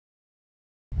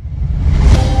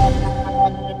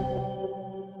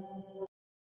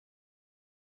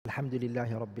الحمد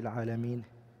لله رب العالمين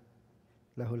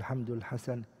له الحمد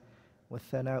الحسن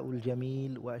والثناء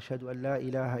الجميل وأشهد أن لا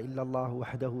إله إلا الله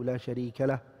وحده لا شريك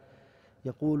له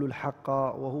يقول الحق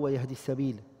وهو يهدي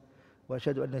السبيل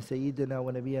وأشهد أن سيدنا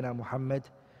ونبينا محمد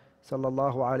صلى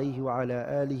الله عليه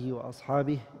وعلى آله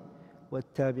وأصحابه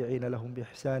والتابعين لهم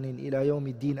بإحسان إلى يوم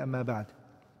الدين أما بعد.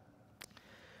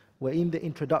 We're in the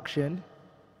introduction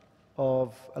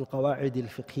of Al-Qawâid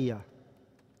al-Fiqhiyyah,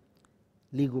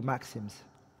 legal maxims.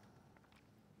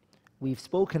 We've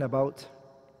spoken about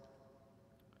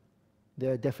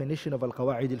the definition of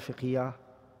Al-Qawâid al-Fiqhiyyah,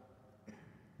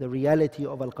 the reality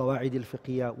of Al-Qawâid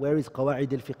al-Fiqhiyyah, where is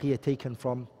Qawâid al-Fiqhiyyah taken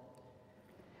from.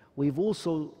 We've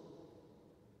also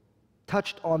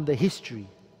touched on the history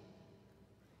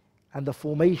and the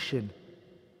formation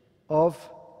of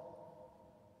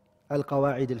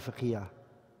Al-Qawâid al-Fiqhiyyah.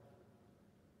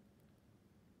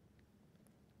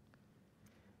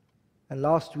 And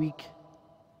last week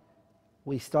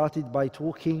we started by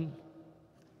talking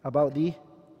about the,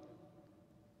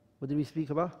 what did we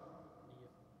speak about?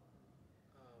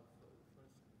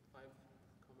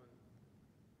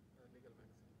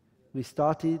 We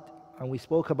started and we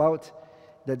spoke about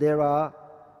that there are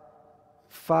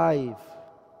 5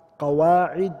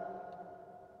 qawa'id,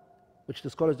 which the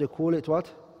scholars, they call it what?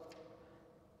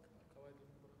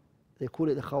 They call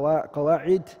it the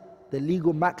qawa'id, the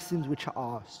legal maxims which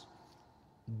are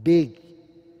big,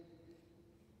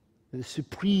 the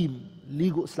supreme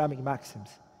legal Islamic maxims.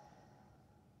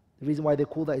 The reason why they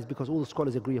call that is because all the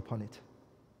scholars agree upon it,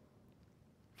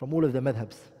 from all of the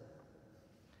madhabs.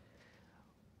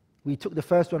 We took the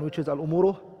first one, which is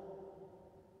al-umuru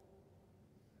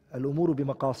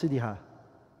bimaqasidiha.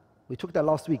 We took that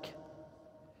last week.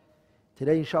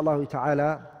 Today, inshaAllah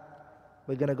ta'ala,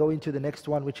 we're going to go into the next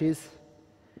one, which is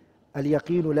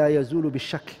al-yaqeenu la yazulu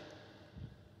bil-shak.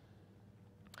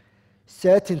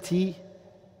 Certainty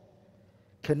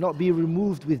cannot be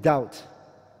removed with doubt.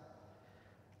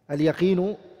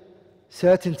 Al-yaqeenu,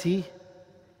 certainty,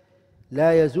 la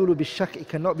yazulu bil-shak, it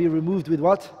cannot be removed with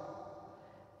what?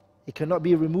 It cannot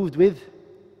be removed with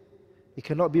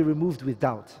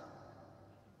doubt.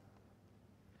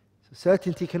 So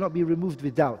certainty cannot be removed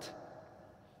with doubt.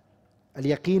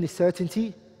 Al-yaqeen is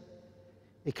certainty,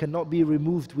 it cannot be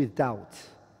removed with doubt.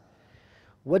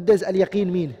 What does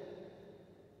al-yaqeen mean?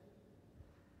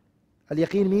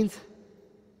 Al-yaqeen means,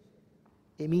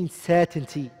 it means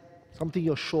certainty, something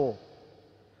you're sure,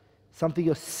 something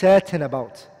you're certain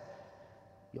about,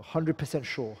 you're 100%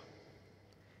 sure.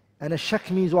 And a-shak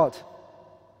means what?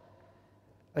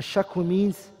 A-shak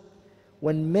means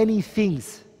when many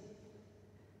things,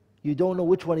 you don't know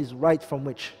which one is right from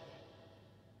which.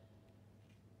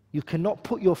 You cannot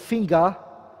put your finger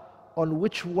on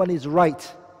which one is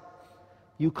right.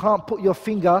 You can't put your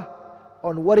finger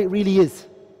on what it really is.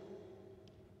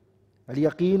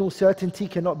 Al-yaqeenu, certainty,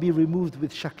 cannot be removed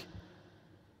with shak.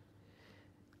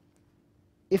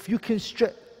 If you can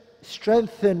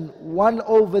strengthen one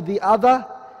over the other,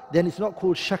 then it's not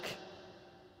called shak.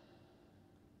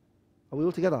 Are we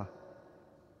all together?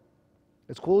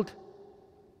 It's called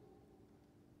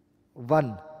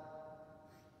dhann.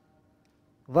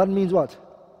 Dhann means what?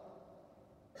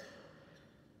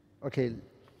 Okay.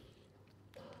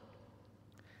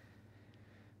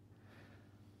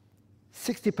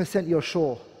 60% you're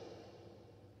sure.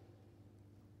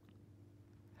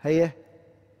 Hey,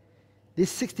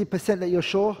 this 60% that you're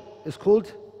sure is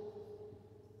called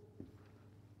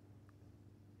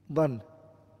dhann.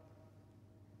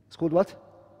 It's called what?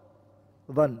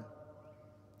 Dhann.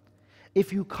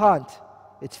 If you can't,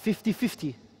 it's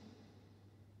 50-50.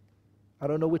 I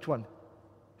don't know which one.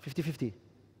 50-50.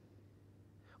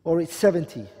 Or it's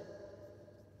 70.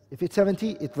 If it's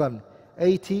 70, it's dhann.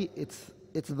 80, it's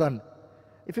dhann.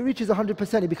 If it reaches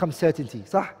 100%, it becomes certainty.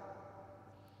 Sah?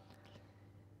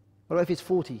 What about if it's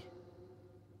 40?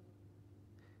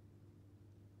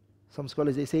 Some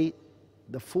scholars, they say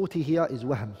the 40 here is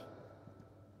wahm.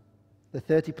 The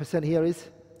 30% here is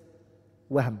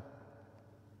wahm.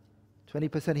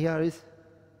 20% here is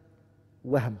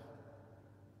wahm.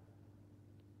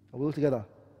 Are we all together?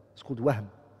 It's called wahm.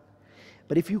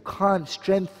 But if you can't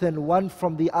strengthen one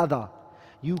from the other,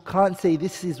 you can't say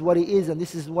this is what it is and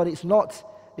this is what it's not,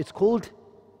 it's called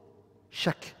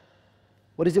shak.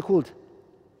 What is it called?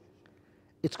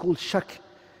 It's called shak.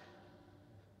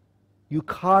 You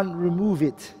can't remove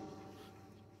it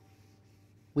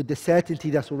with the certainty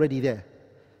that's already there.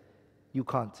 You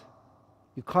can't.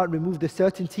 You can't remove the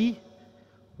certainty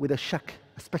with a shak,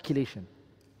 a speculation.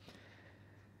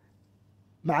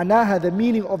 معناها, the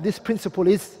meaning of this principle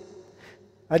is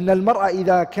أن المرء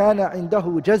إذا كان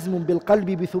عنده جزم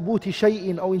بالقلب بثبوت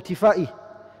شيء أو انتفائه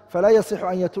فلا يصح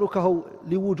أن يتركه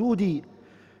لوجود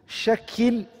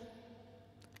شك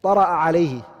طرأ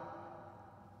عليه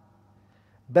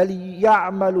بل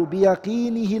يعمل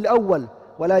بيقينه الأول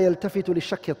ولا يلتفت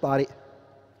للشك الطارئ.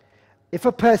 If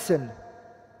a person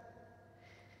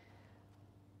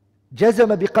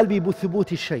جزم بقلبه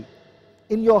بثبوت الشيء,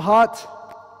 in your heart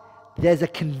there's a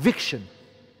conviction,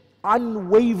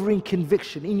 unwavering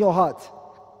conviction in your heart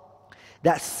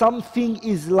that something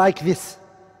is like this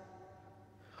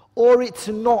or it's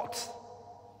not,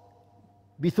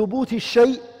 بثبوت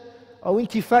الشيء أو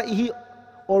انتفائه,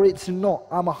 or it's not.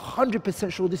 I'm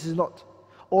 100% sure this is not,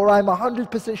 or I'm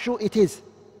 100% sure it is.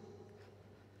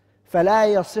 فلا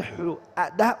يصح,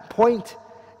 at that point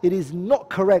it is not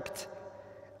correct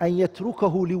أن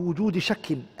يتركه لوجود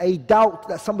شك, a doubt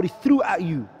that somebody threw at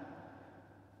you.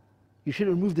 You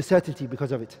shouldn't remove the certainty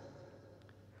because of it.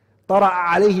 طرأ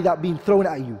عليه, that being thrown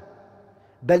at you.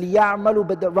 بل يعمل,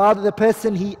 but rather the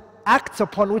person, he acts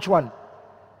upon which one?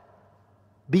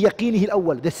 بيقينه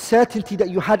الأول, the certainty that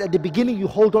you had at the beginning, you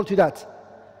hold on to that.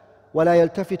 ولا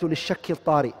يلتفت للشك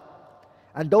الطارئ,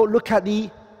 and don't look at the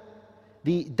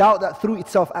doubt that threw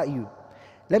itself at you.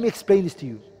 Let me explain this to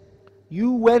you.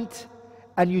 You went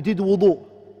and you did wudu.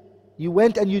 You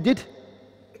went and you did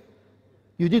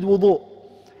wudu.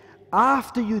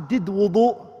 After you did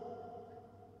wudu,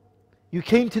 you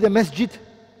came to the masjid,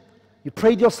 you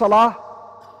prayed your salah,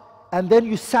 and then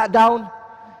you sat down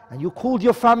and you called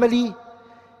your family,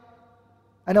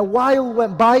 and a while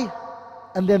went by,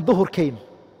 and then dhuhr came.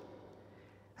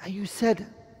 And you said,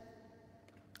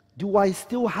 do I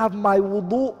still have my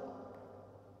wudu,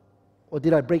 or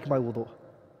did I break my wudu?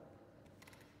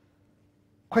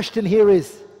 Question here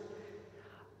is,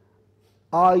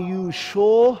 are you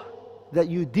sure that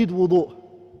you did wudu?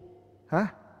 Huh?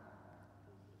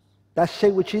 That's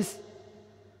shay which is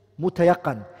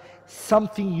mutayaqqan,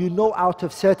 something you know out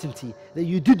of certainty that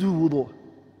you did do wudu.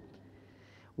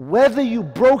 Whether you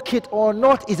broke it or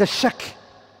not is a shak.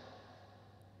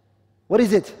 What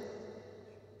is it?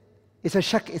 It's a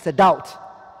shak, it's a doubt.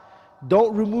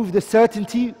 Don't remove the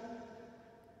certainty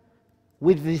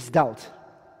with this doubt.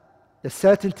 The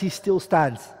certainty still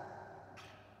stands.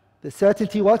 The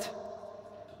certainty what?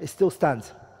 It still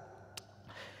stands.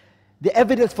 The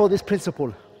evidence for this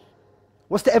principle.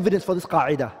 What's the evidence for this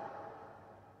qa'idah?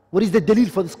 What is the dalil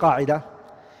for this qa'idah?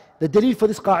 The dalil for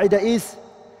this qa'idah is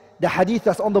the hadith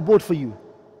that's on the board for you.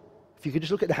 If you could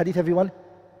just look at the hadith, everyone.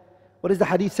 What does the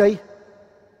hadith say?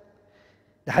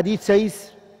 The hadith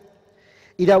says,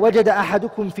 إِذَا وَجَدَ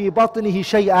أَحَدُكُمْ فِي بَطْنِهِ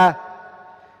شَيْئًا.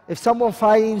 If someone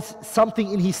finds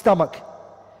something in his stomach,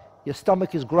 your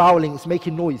stomach is growling, it's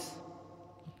making noise.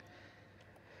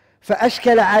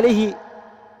 فَأَشْكَلَ عَلَيْهِ,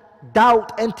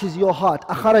 doubt enters your heart.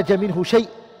 أَخَرَجَ مِنْهُ شَيْء.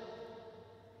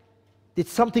 Did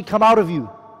something come out of you?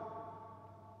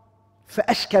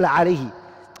 فَأَشْكَلَ عَلَيْهِ,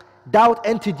 doubt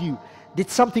entered you. Did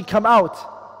something come out?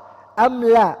 أَمْ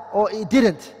لَا, or it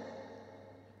didn't.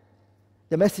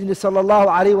 The Messenger sallallahu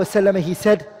alayhi wa sallam, he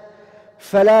said,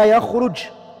 فَلَا يَخْرُجْ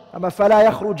أما فَلَا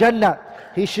يَخْرُجَنَّ,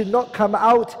 he should not come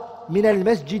out مِنَ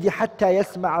الْمَسْجِدِ حَتَّى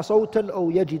يَسْمَعَ صَوْتًا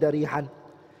أو يَجِدَ رِيحًا.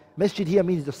 Masjid here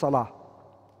means the salah.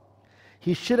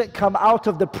 He shouldn't come out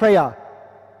of the prayer.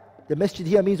 The masjid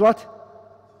here means what?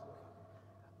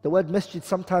 The word masjid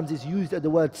sometimes is used as the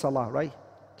word salah, right?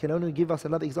 Can anyone give us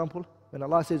another example? When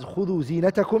Allah says, خُذُوا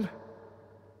زِينَتَكُمْ,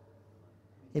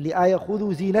 in the ayah,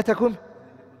 خُذُوا زِينَتَكُمْ,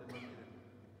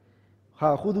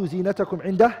 خُذُوا زِينَتَكُمْ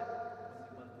عِنْدَهِ.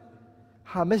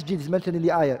 Masjid is mentioned in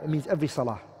the ayah, it means every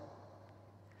salah.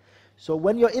 So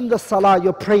when you're in the salah,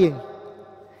 you're praying,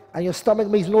 and your stomach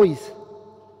makes noise,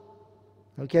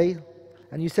 okay?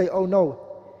 And you say, oh no,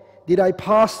 did I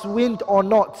pass wind or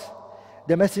not?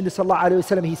 The Messenger sallallahu alayhi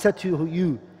wa sallam, he said to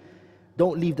you,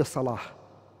 don't leave the salah.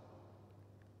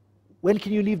 When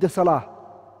can you leave the salah?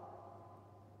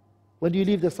 When do you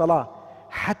leave the salah?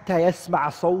 حَتَّى يَسْمَعَ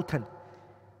صَوْتًا,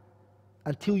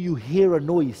 until you hear a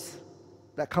noise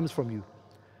that comes from you.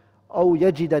 أو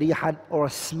يجد ريحًا, or a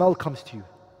smell comes to you.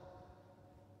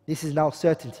 This is now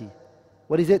certainty.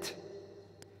 What is it?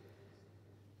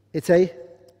 It's a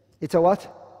what?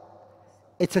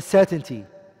 It's a certainty.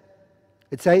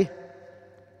 It's a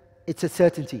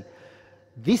certainty.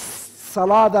 This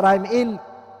salah that I'm in,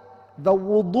 the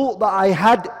wudu that I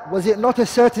had, was it not a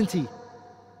certainty?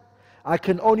 I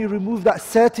can only remove that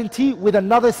certainty with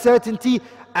another certainty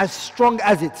as strong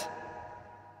as it.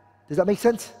 Does that make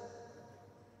sense?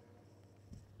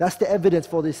 That's the evidence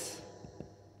for this.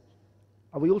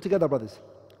 Are we all together, brothers?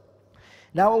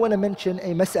 Now I want to mention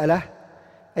a mas'ala,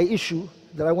 a issue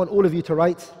that I want all of you to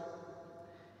write.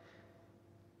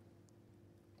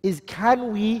 Is,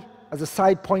 can we, as a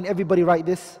side point, everybody write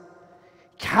this,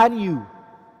 can you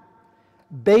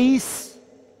base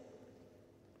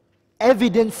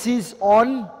evidences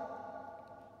on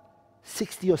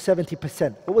 60 or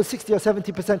 70%? What was 60 or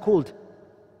 70% called?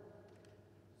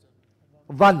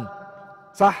 Dhann.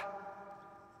 Sah?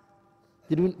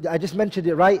 I just mentioned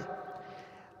it, right?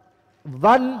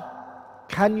 Dhann,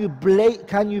 can you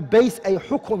base a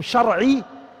hukum shar'i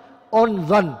on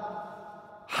dhann?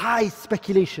 High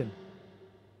speculation.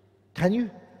 Can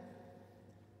you?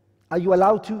 Are you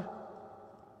allowed to?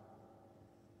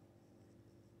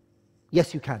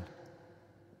 Yes, you can.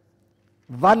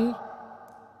 Dhann,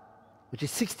 which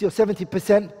is 60 or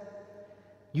 70%,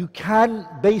 you can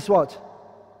base what?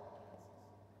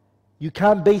 You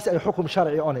can base a hukum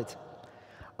shar'i on it.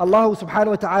 Allah subhanahu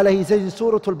wa ta'ala, He says in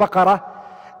Surah Al-Baqarah,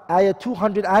 ayah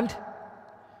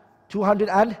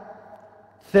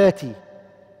 230.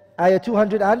 Ayah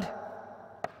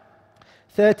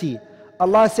 230.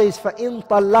 Allah says, فَإِن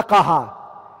طَلَّقَهَا,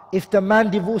 if the man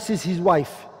divorces his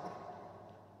wife.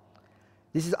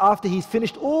 This is after he's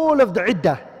finished all of the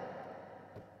iddah.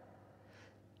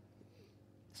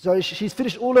 So she's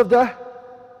finished all of the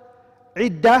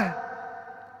iddah,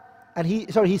 and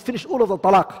he's finished all of the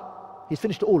talaq. He's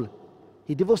finished all.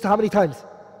 He divorced her how many times?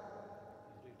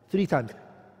 3 times.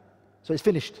 So it's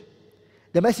finished.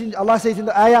 The message, Allah says in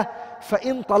the ayah,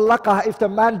 فَإِن طَلَّقَهَا, if the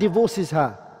man divorces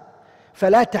her,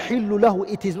 فَلَا تَحِلُّ لَهُ,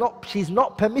 she's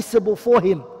not permissible for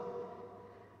him,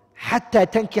 حَتَّى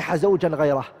تَنْكِحَ زَوْجًا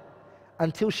غَيْرَهُ,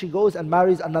 until she goes and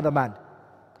marries another man.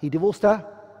 He divorced her,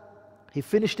 he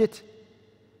finished it,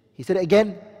 he said it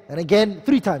again and again,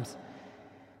 3 times.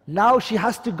 Now she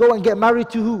has to go and get married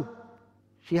to who?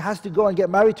 She has to go and get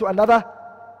married to another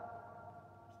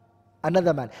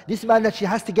man. This man that she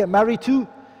has to get married to,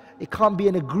 it can't be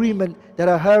an agreement that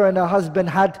her and her husband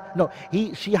had. No,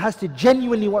 she has to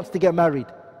genuinely wants to get married.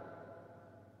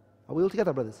 Are we all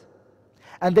together, brothers?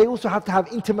 And they also have to have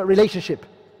intimate relationship.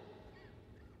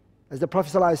 As the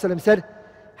Prophet ﷺ said,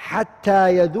 حَتَّى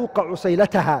يَذُوقَ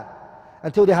عُصَيْلَتَهَا,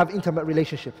 until they have intimate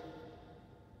relationship.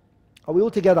 Are we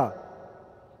all together?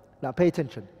 Now pay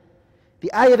attention.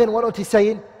 The ayah then what is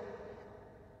saying,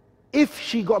 if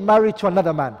she got married to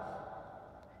another man,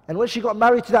 and when she got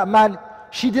married to that man,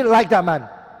 she didn't like that man.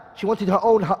 She wanted her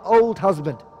old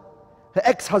husband, her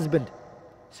ex-husband.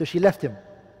 So she left him.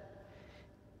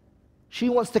 She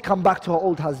wants to come back to her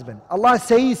old husband. Allah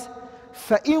says,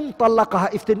 فَإِن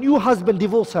طَلَّقَهَا, if the new husband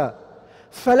divorces her,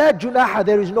 فَلَا جُنَاحَ,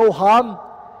 there is no harm,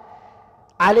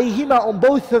 عَلَيْهِمَا, on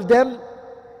both of them,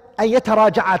 أَن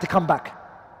يَتَرَاجَعَا, to come back.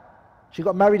 She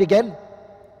got married again.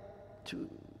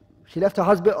 She left her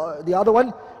husband, the other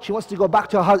one, she wants to go back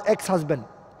to her ex-husband.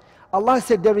 Allah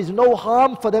said there is no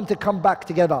harm for them to come back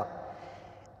together.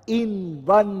 إِن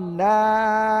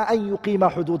ظَنَّا أَن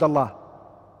يُقِيمَ حُدُودَ اللَّهِ,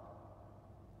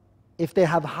 if they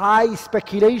have high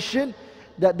speculation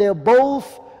that they're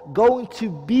both going to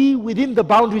be within the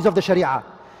boundaries of the Sharia,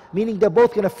 meaning they're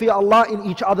both going to fear Allah in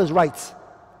each other's rights.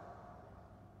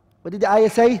 What did the ayah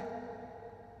say?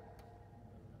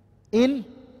 In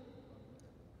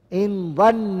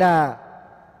dhanna,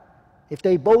 if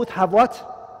they both have what?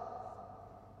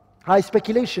 High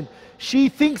speculation. She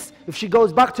thinks if she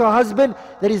goes back to her husband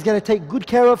that he's going to take good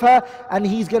care of her and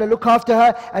he's going to look after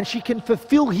her and she can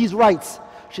fulfill his rights.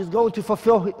 She's going to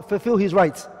fulfill his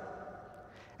rights.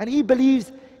 And he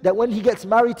believes that when he gets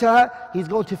married to her, he's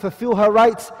going to fulfill her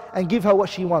rights and give her what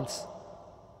she wants.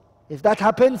 If that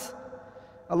happens,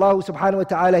 Allah subhanahu wa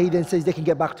ta'ala, He then says they can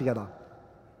get back together.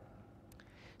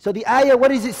 So the ayah,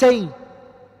 what is it saying?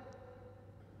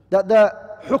 That the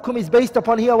hukum is based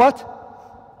upon here what?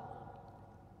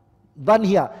 Dhann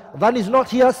here. Dhann is not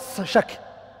here shak.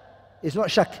 It's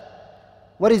not shak.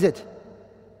 What is it?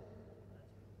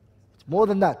 It's more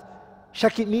than that.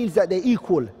 Shak, it means that they're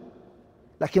equal.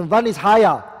 Like in dhann is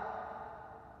higher.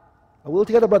 Are we all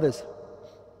together, brothers?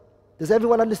 Does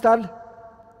everyone understand?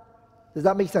 Does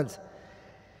that make sense?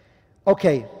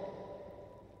 Okay.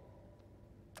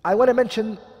 I want to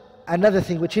mention another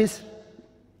thing, which is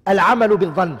al-amalu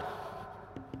bil-dhann,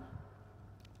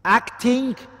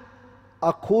 acting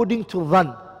according to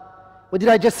dhann. What did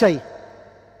I just say?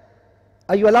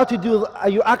 Are you allowed to do? Are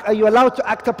you allowed to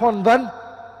act upon dhann?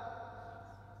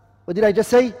 What did I just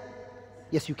say?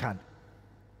 Yes, you can.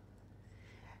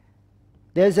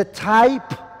 There's a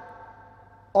type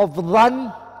of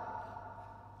dhann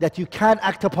that you can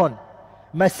act upon.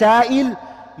 Masail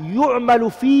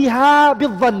yu'malu fiha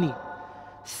bil-dhanni.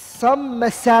 Some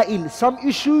masail, some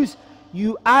issues,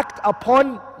 you act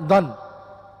upon dhann,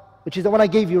 which is the one I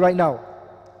gave you right now.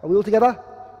 Are we all together?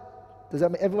 Does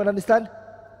that everyone understand?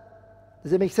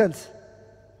 Does it make sense?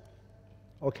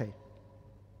 Okay.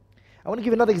 I want to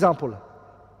give another example.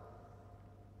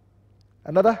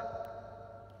 Another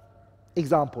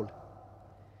example.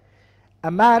 A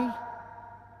man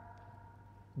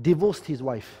divorced his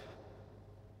wife.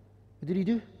 What did he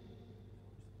do?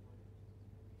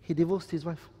 He divorced his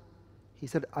wife. He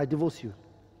said, I divorce you.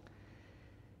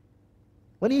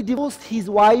 When he divorced his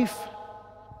wife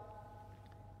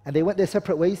and they went their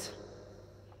separate ways,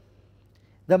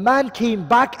 the man came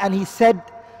back and he said,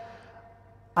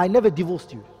 I never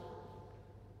divorced you.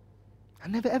 I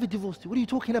never ever divorced you. What are you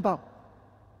talking about?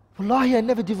 Wallahi, I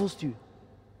never divorced you.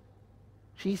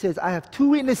 She says, I have two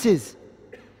witnesses.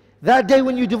 That day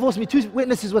when you divorced me, two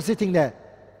witnesses were sitting there.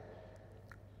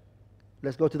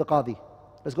 Let's go to the qadi.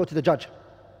 Let's go to the judge.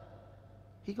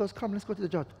 He goes, come, let's go to the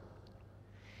judge.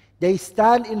 They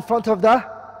stand in front of the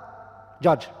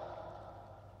judge.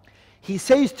 He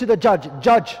says to the judge,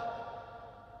 Judge,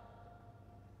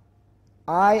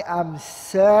 I am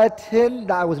certain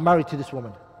that I was married to this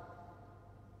woman.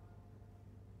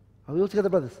 Are we all together,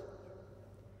 brothers?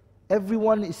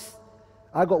 Everyone is,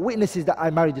 I got witnesses that I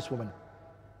married this woman.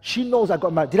 She knows I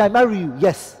got married. Did I marry you?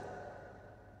 Yes.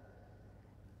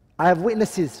 I have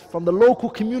witnesses from the local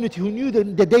community who knew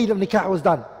the day of nikah was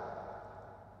done.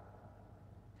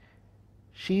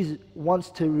 She wants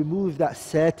to remove that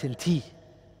certainty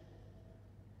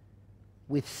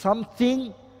with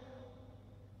something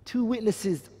two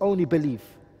witnesses only believe.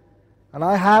 And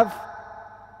I have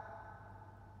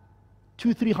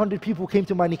 200-300 people came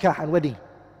to my nikah and wedding.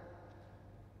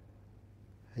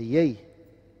 Yay.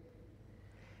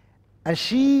 And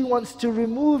she wants to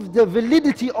remove the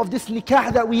validity of this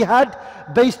nikah that we had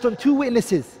based on two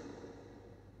witnesses.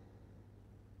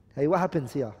 Hey, what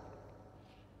happens here?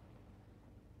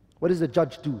 What does the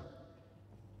judge do?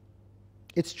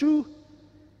 It's true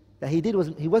that he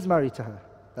was married to her.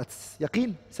 That's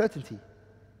yaqeen, certainty.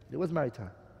 He was married to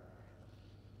her.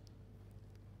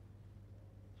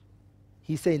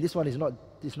 He's saying this one is not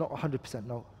 100%,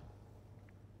 no.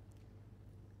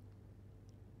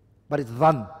 But it's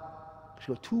dhan. She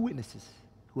got two witnesses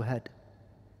who had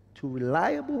two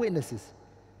reliable witnesses.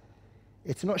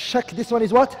 It's not shak, this one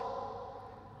is what?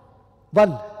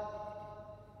 Dhan.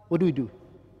 What do? Do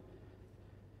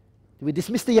we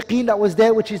dismiss the yaqeen that was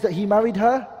there, which is that he married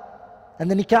her, and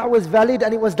the nikah was valid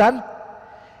and it was done?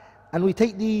 And we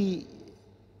take the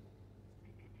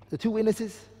two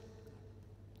witnesses?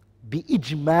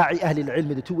 بِإِجْمَاعِ أَهْلِ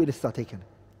الْعِلْمِ, the two witnesses are taken.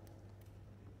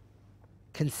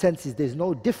 Consensus, there's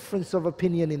no difference of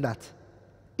opinion in that.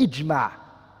 Ijma'.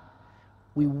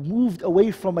 We moved away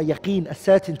from a yaqeen, a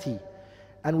certainty,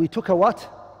 and we took a what?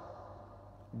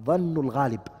 Dhannul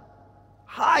ghalib.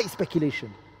 High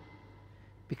speculation.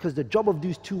 Because the job of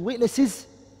these two witnesses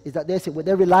is that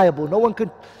they're reliable. No one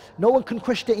can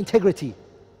question their integrity.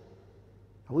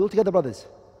 Are we all together, brothers?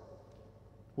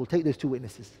 We'll take those two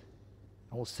witnesses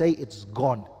and we'll say it's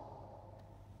gone.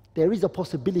 There is a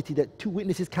possibility that two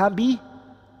witnesses can be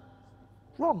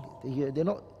wrong. They're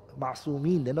not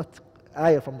ma'soomeen, they're not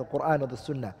ayah from the Qur'an or the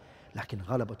Sunnah. لكن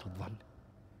غلبة الظن.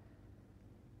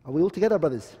 Are we all together,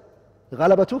 brothers?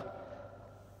 غلبة.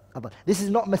 This is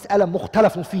not mas'ala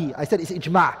mukhtalafun fi. I said it's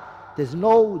ijma'. There's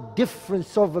no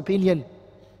difference of opinion.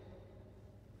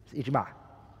 It's ijma'.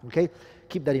 Okay?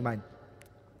 Keep that in mind.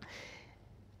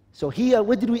 So here,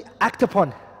 what did we act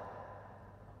upon?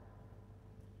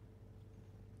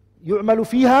 يُعْمَلُ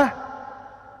فِيهَا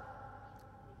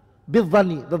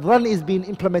بِالظَّنِّ. The dhann is being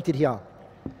implemented here.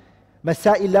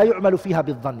 مسائل لا يُعْمَلُ فيها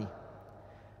بالظن.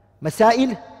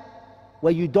 Masail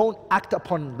where you don't act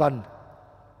upon dhann.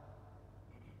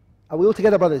 Are we all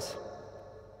together, brothers?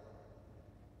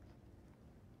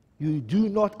 You do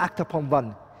not act upon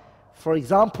dhann. For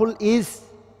example, is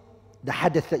the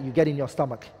hadith that you get in your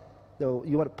stomach. So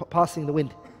you are passing the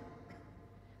wind.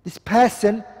 This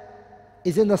person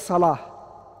is in the salah.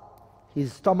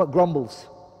 His stomach grumbles.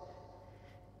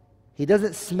 He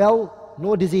doesn't smell,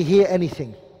 nor does he hear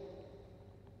anything.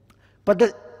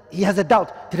 But he has a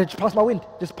doubt. Did I just pass my wind?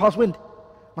 Just pass wind.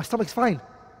 My stomach's fine.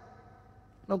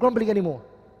 No grumbling anymore.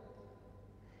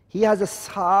 He has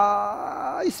a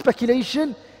high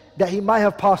speculation that he might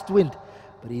have passed wind.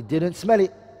 But he didn't smell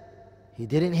it. He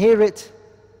didn't hear it.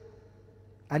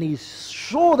 And he's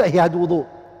sure that he had wudu.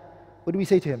 What do we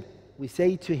say to him? We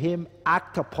say to him,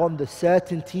 act upon the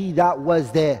certainty that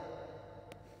was there.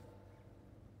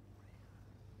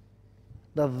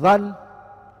 The dhann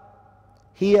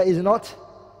here is not,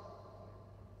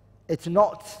 it's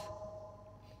not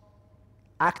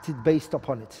acted based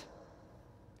upon it.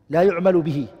 لا يعمل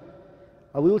به.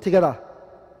 Are we all together?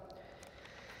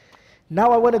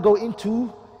 Now I want to go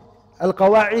into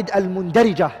Al-Qawâid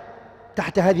al-Mundarija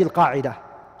تحت هذه القاعدة.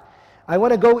 I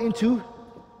want to go into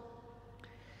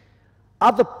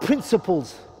other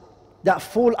principles that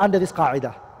fall under this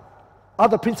qa'idah.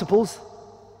 Other principles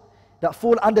that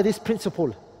fall under this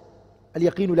principle.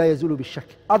 Al-yaqinu la yazulu bil-shak.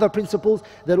 Other principles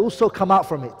that also come out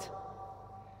from it.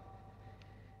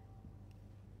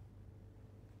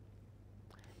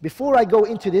 Before I go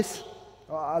into this,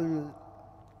 we'll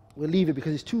leave it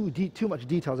because it's too much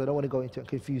details. I don't want to go into and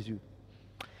confuse you.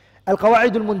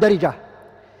 Al-Qawâid al-Mundarija.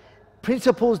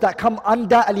 Principles that come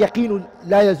under al-yaqinu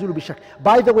la yazulu bil-shak.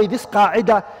 By the way, this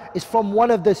qa'idah is from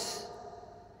one of the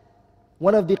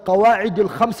Qawâid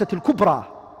al-Khamsat al-Kubra.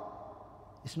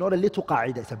 It's not a little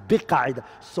qa'idah, it's a big qa'idah.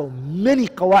 So many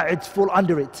qawa'ids fall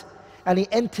under it. And it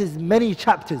enters many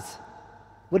chapters.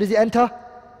 What does it enter?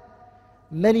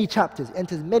 Many chapters. It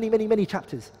enters many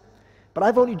chapters. But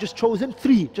I've only just chosen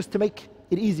 3 just to make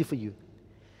it easy for you.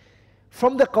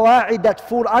 From the qawa'id that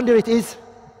fall under it is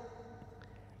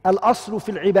Al-Aslu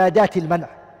fil ibadat al-man'.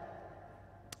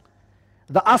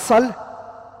 The asal,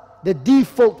 the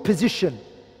default position.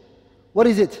 What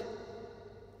is it?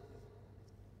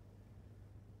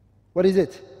 What is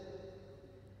it?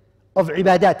 Of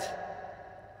ibadat.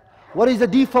 What is the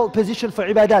default position for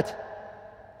ibadat?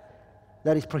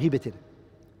 That is prohibited.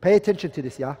 Pay attention to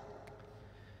this, yeah?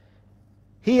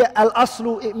 Here,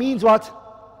 al-aslu, it means what?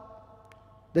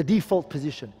 The default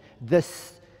position. The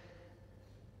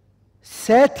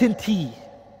certainty.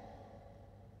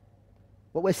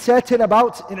 What we're certain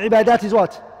about in ibadat is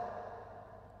what?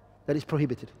 That is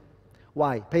prohibited.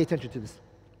 Why? Pay attention to this.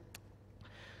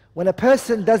 When a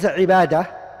person does an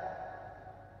ibadah,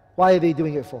 why are they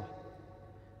doing it for?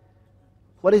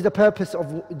 What is the purpose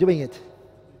of doing it?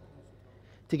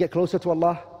 To get closer to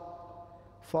Allah,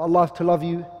 for Allah to love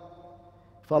you,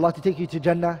 for Allah to take you to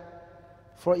Jannah,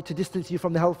 for it to distance you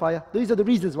from the hellfire. These are the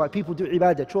reasons why people do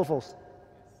ibadah, true or false?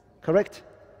 Correct?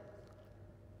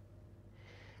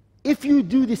 If you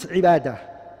do this ibadah,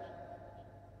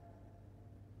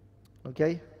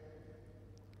 okay,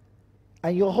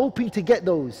 and you're hoping to get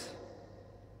those,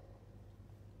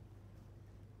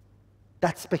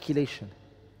 that's speculation.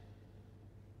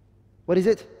 What is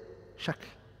it? Shak.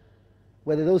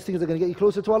 Whether those things are going to get you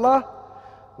closer to Allah,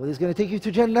 whether it's going to take you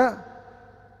to Jannah,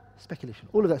 speculation.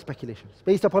 All of that speculation. It's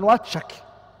based upon what? Shak.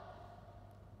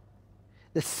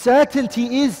 The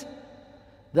certainty is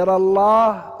that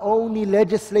Allah only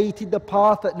legislated the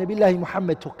path that Nabiullah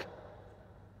Muhammad took.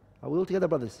 Are we all together,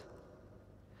 brothers?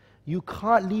 You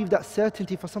can't leave that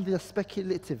certainty for something that's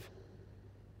speculative.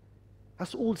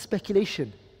 That's all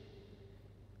speculation.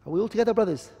 Are we all together,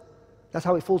 brothers? That's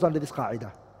how it falls under this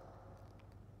qa'idah.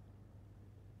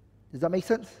 Does that make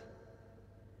sense?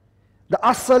 The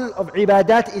asal of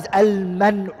ibadat is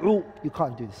al-man'u. You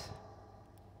can't do this.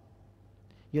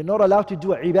 You're not allowed to do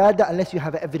ibadah unless you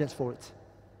have evidence for it.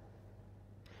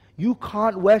 You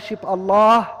can't worship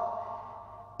Allah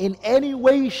in any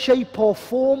way, shape or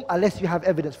form unless you have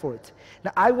evidence for it.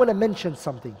 Now I want to mention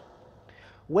something.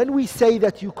 When we say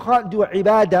that you can't do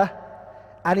ibadah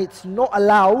and it's not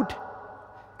allowed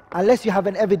unless you have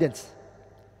an evidence,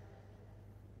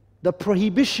 the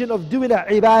prohibition of doing an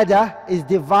ibadah is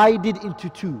divided into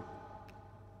 2.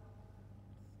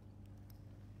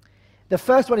 The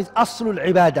first one is aslul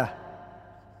ibadah.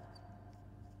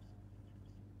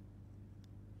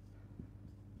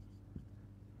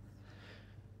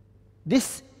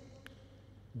 This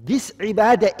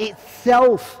ibadah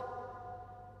itself,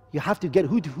 you have to get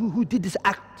who did this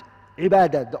act,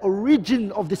 ibadah, the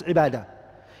origin of this ibadah.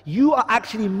 You are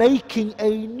actually making a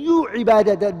new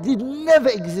ibadah that did never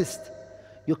exist.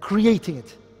 You're creating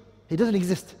it. It doesn't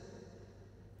exist.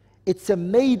 It's a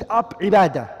made up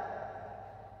ibadah.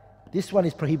 This one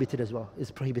is prohibited as well.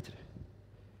 It's prohibited.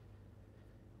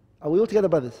 Are we all together,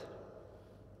 brothers?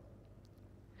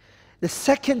 The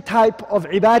second type of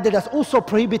ibadah that's also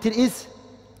prohibited is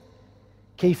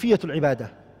kayfiyatul ibadah.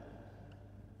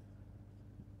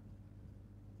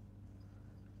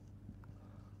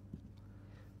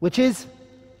 Which is,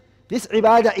 this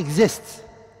ibadah exists.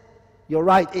 You're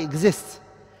right, it exists.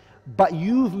 But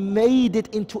you've made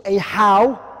it into a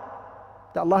how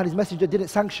that Allah and His Messenger didn't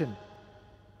sanction.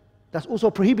 That's also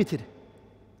prohibited.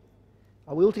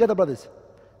 Are we all together, brothers?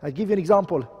 I'll give you an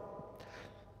example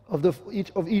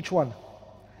of each one.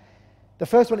 The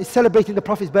first one is celebrating the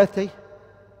Prophet's birthday.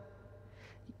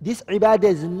 This ibadah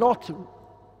is not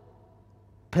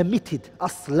permitted.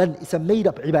 Aslan, it's a made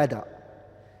up ibadah.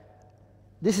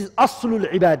 This is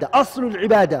aslul ibadah. Aslul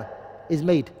ibadah is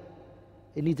made.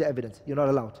 It needs evidence. You're not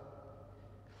allowed.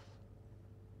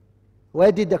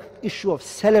 Where did the issue of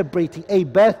celebrating a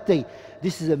birthday?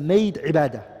 This is a made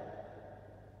ibadah.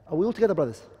 Are we all together,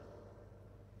 brothers?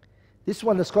 This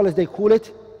one, the scholars, they call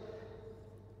it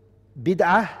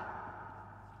bid'ah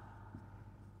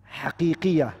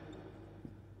haqiqiyyah.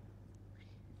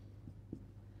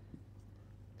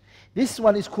 This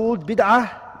one is called bid'ah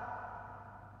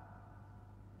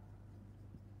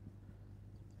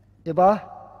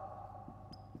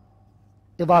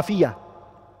idafiyah,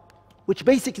 which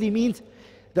basically means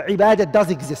the ibadah does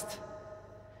exist.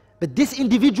 But this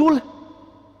individual,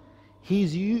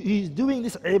 he's doing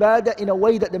this ibadah in a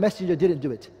way that the messenger didn't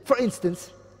do it. For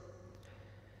instance,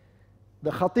 the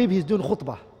khatib, he's doing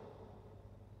khutbah.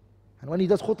 And when he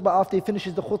does khutbah, after he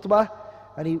finishes the khutbah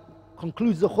and he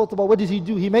concludes the khutbah, what does he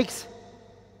do? He makes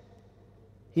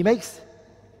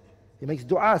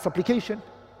dua, supplication.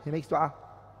 He makes dua.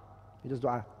 He does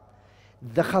dua.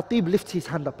 The khatib lifts his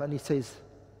hand up and he says,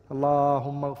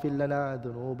 Allahumma ghfir lana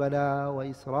dhunubana wa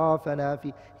israfana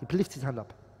fi. He lifts his hand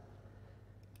up.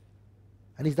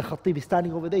 And he's the khatib, he's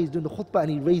standing over there, he's doing the khutbah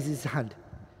and he raises his hand.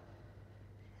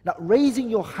 Now, raising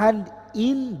your hand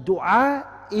in dua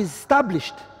is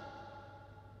established.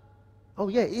 Oh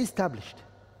yeah, it is established.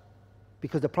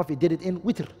 Because the Prophet did it in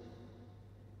witr.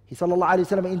 He sallallahu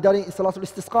alayhi wa sallam did it in salatul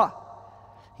istisqa.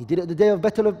 He did it the day of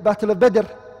battle of Badr.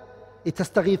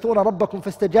 إِتَسْتَغِيثُونَ رَبَّكُمْ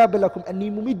فَاسْتَجَابَ لَكُمْ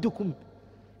أَنِّي مُمِدُّكُمْ.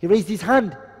 He raised his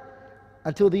hand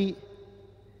until the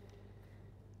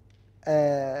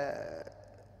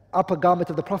upper garment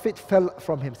of the Prophet fell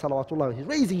from him, salawatullah. He's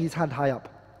raising his hand high up.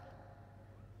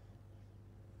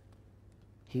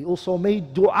 He also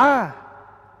made dua.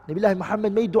 Nabiullah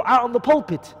Muhammad made dua on the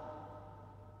pulpit.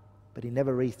 But he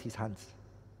never raised his hands.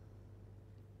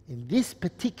 In this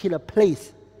particular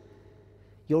place,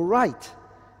 you're right.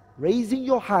 Raising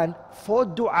your hand for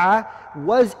dua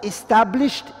was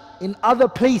established in other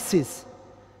places,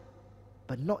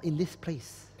 but not in this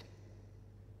place.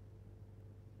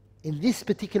 In this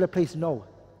particular place, no.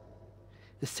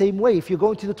 The same way, if you're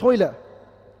going to the toilet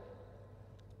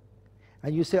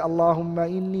and you say, Allahumma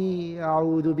inni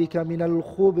a'udhu bika min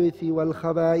al-khubuthi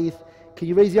wal-khaba'ith, can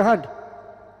you raise your hand?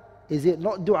 Is it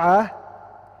not dua?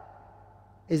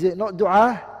 Is it not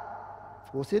dua?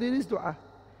 Of course it is dua.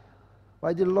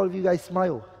 Why did a lot of you guys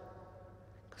smile?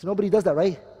 Because nobody does that,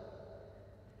 right?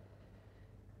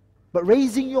 But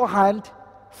raising your hand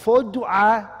for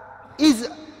dua is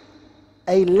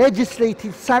a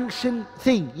legislated, sanctioned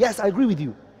thing. Yes, I agree with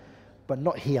you, but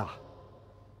not here.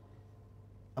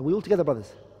 Are we all together,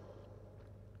 brothers?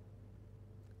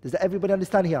 Does that everybody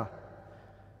understand here?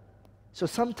 So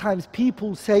sometimes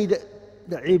people say that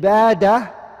the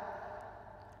ibadah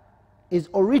is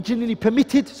originally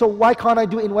permitted, so why can't I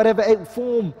do it in whatever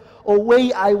form or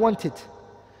way I want it?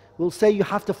 We'll say you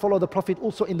have to follow the Prophet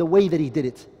also in the way that he did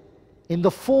it, in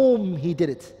the form he did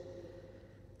it.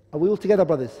 Are we all together,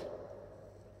 brothers?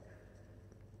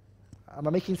 Am I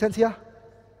making sense here?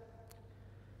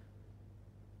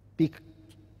 Be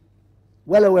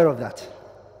well aware of that.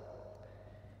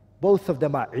 Both of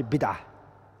them are bid'ah.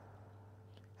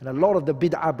 And a lot of the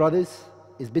bid'ah, brothers,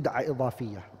 is bid'ah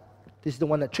idafiyah. This is the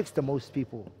one that tricks the most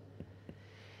people.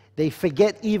 They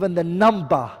forget even the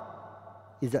number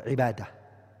is a ibadah.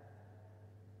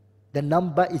 The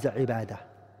number is a ibadah.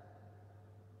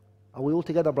 Are we all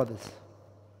together, brothers?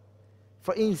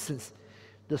 For instance,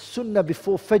 the sunnah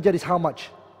before Fajr is how much?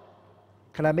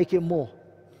 Can I make it more? Do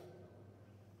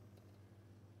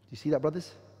you see that,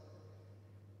 brothers?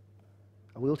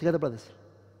 Are we all together, brothers?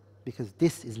 Because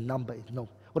this is number, no.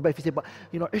 What about if you say, but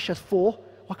you know, Isha's 4,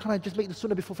 why can't I just make the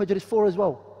sunnah before Fajr is 4 as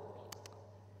well?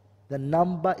 The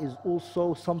number is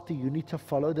also something you need to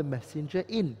follow the messenger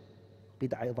in.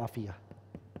 Bid'ah idafiyah.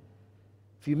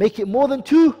 If you make it more than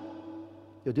 2,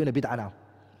 you're doing a bid'ah now.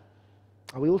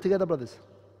 Are we all together, brothers?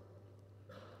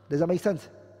 Does that make sense?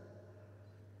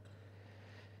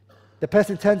 The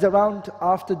person turns around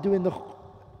after doing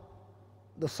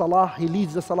the salah, he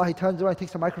leads the salah, he turns around,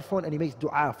 takes the microphone and he makes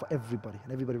dua for everybody.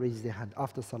 And everybody raises their hand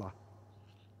after salah.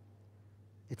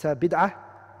 It's a bid'ah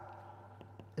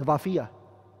idafiyah.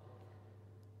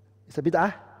 It's a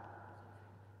bid'ah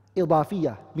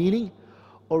idafiyah, meaning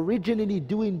originally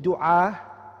doing dua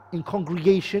in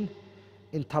congregation,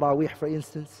 in Taraweeh for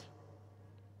instance.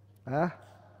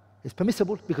 It's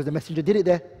permissible because the messenger did it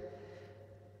there.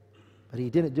 But he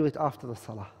didn't do it after the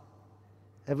salah.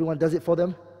 Everyone does it for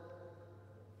them.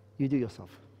 You do yourself.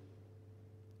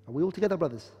 Are we all together,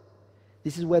 brothers?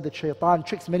 This is where the shaitan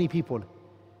tricks many people.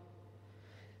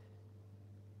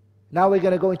 Now we're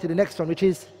going to go into the next one, which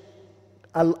is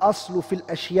Al-Aslu fil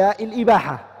Ashya in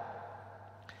Ibaha.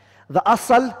 The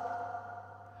asal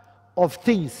of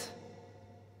things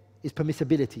is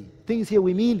permissibility. Things here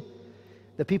we mean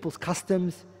the people's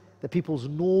customs, the people's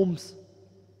norms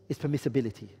is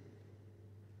permissibility.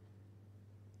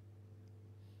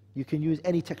 You can use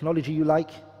any technology you like,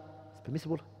 it's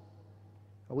permissible.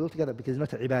 Are we all together? Because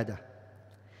it's not an ibadah.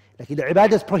 Like the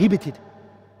ibadah is prohibited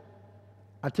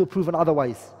until proven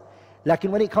otherwise. Like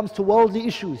when it comes to worldly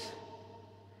issues,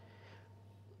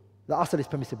 the asl is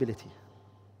permissibility.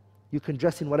 You can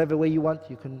dress in whatever way you want,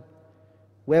 you can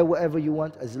wear whatever you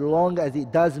want, as long as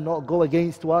it does not go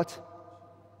against what?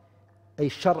 A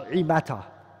shar'i matter.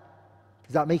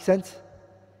 Does that make sense?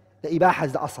 The ibaha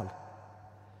is the asl.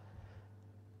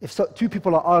 If two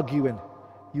people are arguing,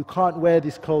 you can't wear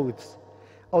these clothes,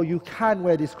 or you can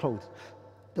wear these clothes,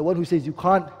 the one who says you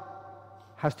can't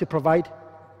has to provide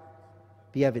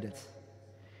the evidence.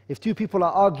 If two people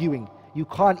are arguing, you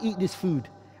can't eat this food,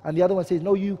 and the other one says,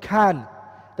 no, you can,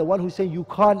 the one who's saying you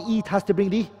can't eat has to bring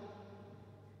the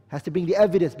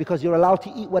evidence, because you're allowed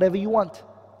to eat whatever you want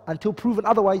until proven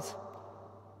otherwise.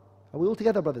 Are we all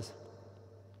together, brothers?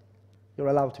 You're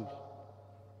allowed to.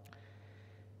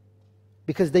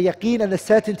 Because the yaqeen and the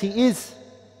certainty is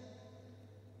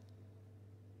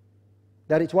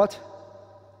that it's what?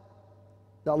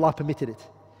 That Allah permitted it.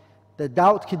 The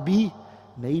doubt could be,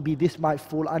 maybe this might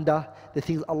fall under the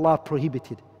things Allah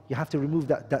prohibited. You have to remove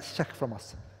that shak from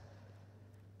us.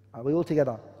 Are we all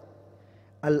together?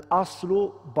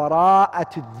 Al-aslu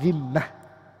bara'atu dhimmah.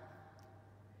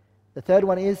 The third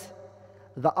one is,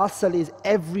 the asl is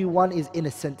everyone is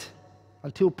innocent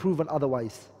until proven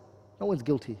otherwise. No one's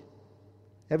guilty.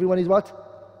 Everyone is what?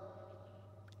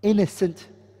 Innocent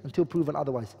until proven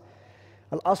otherwise.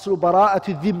 Al-aslu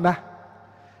bara'atu dhimmah.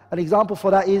 An example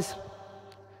for that is,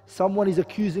 someone is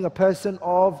accusing a person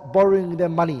of borrowing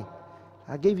them money.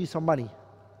 I gave you some money.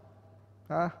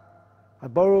 I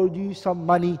borrowed you some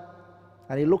money.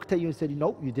 And he looked at you and said,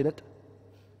 no, you didn't.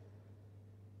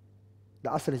 The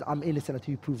asl is, I'm innocent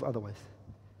until you prove otherwise.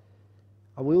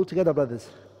 Are we all together, brothers?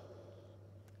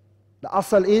 The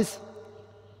asl is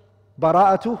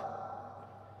bara'atu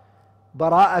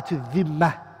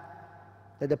dhimmah.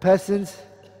 That the person's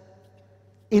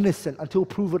innocent until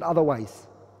proven otherwise.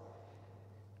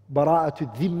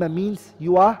 Bara'atu dhimmah means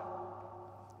you are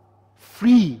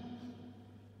free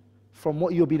from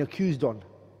what you're being accused on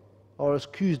or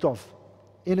accused of.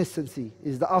 Innocency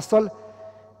is the asl,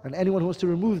 and anyone who wants to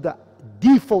remove the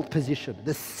default position,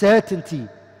 the certainty,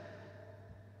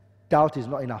 doubt is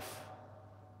not enough.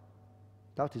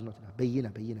 Doubt is not enough.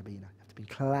 Bayina. You have to be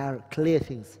clear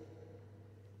things.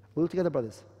 We're all together,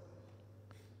 brothers.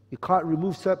 You can't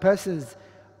remove certain person's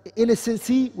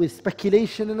innocency with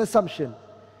speculation and assumption.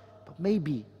 But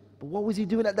maybe, but what was he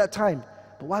doing at that time?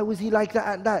 But why was he like that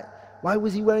at that? Why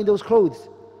was he wearing those clothes?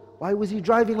 Why was he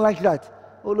driving like that?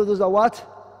 All of those are what?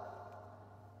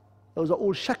 Those are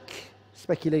all shak,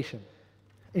 speculation.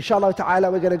 Inshallah ta'ala,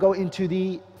 we're going to go into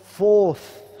the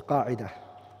fourth qa'idah.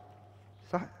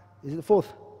 Is it the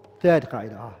fourth? Third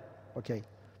qa'idah. Okay.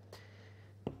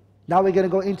 Now we're going to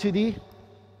go into the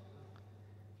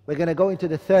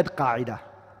third qa'idah.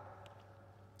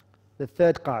 The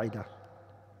third qa'idah,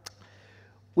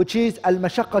 which is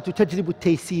al-mashaqqatu tajlibu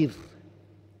at-taysir.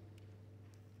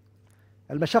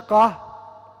 Al-mashaqqa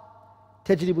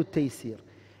tajlibu at-taysir.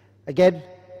 Again,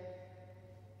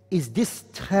 is this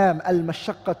term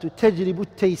al-mashaqqatu tajlibu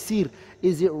at-taysir,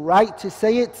 is it right to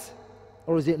say it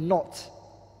or is it not?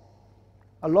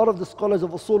 A lot of the scholars of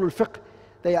usul al-fiqh,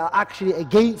 they are actually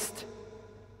against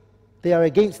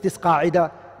this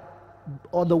qa'idah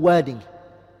on the wording.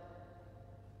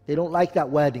 They don't like that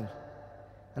wording.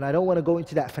 And I don't want to go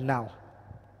into that for now.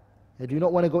 I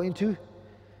don't want to go into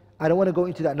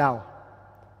that now.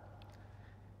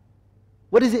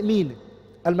 What does it mean?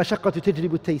 Al-mashaqqatu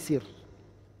tajlibu at-taysir.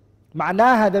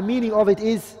 معناها, the meaning of it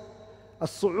is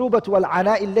الصعوبة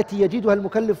والعناء التي يجدها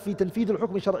المكلف في تنفيذ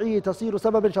الحكم الشرعي تصير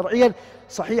سببا شرعيا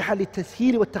صحيحا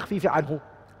للتسهيل والتخفيف عنه.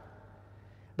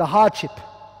 The hardship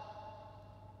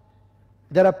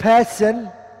that a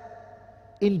person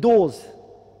endures,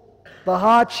 the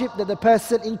hardship that the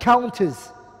person encounters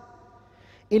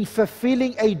in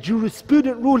fulfilling a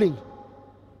jurisprudent ruling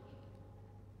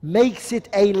makes it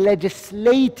a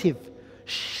legislative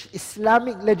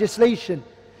Islamic legislation.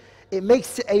 It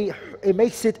makes it a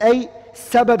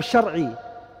sabab shar'i,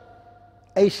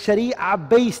 a sharia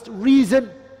based reason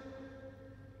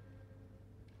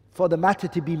for the matter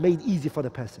to be made easy for the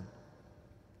person.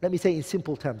 Let me say in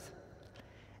simple terms,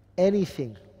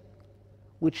 anything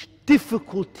which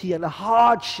difficulty and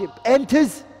hardship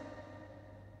enters,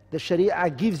 the sharia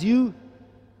gives you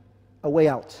a way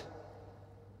out.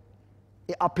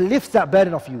 It uplifts that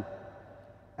burden of you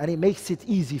and it makes it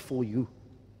easy for you.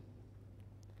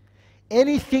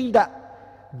 Anything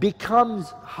that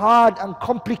becomes hard and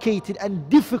complicated and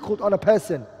difficult on a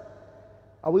person,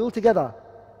 are we all together?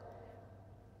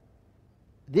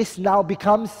 This now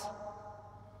becomes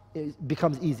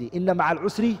easy. Inna ma'al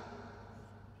usri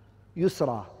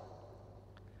yusra.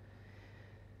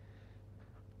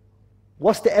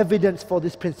 What's the evidence for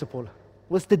this principle?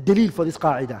 What's the dalil for this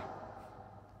qa'idah?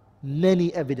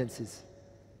 Many evidences.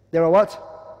 There are what?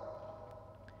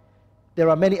 There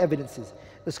are many evidences.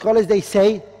 The scholars, they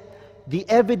say the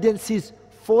evidences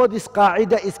for this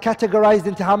qa'idah is categorized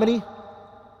into how many?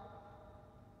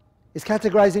 It's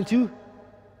categorized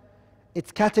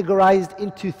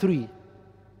into three.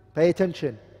 Pay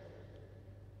attention.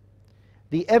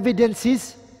 The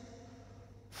evidences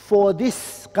for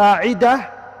this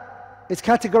qa'idah is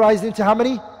categorized into how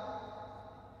many?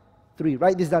 Three.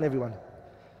 Write this down, everyone.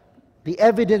 The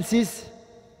evidences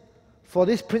for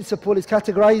this principle is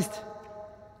categorized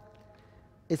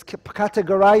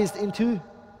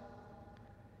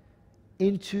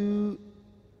into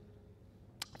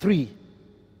three.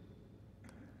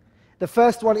 The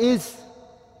first one is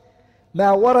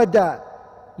ما ورد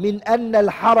من أن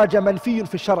الحرج منفي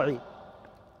في الشرع.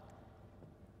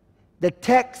 The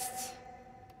texts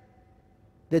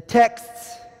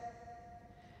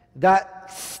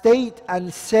that state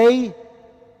and say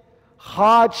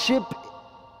hardship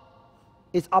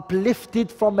is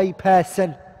uplifted from a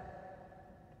person.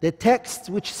 The texts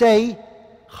which say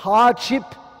hardship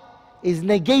is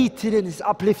negated and is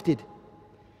uplifted.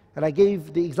 And I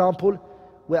gave the example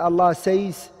where Allah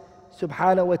says,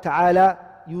 Subhanahu wa ta'ala,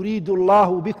 يُرِيدُ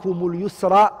اللَّهُ بِكُمُ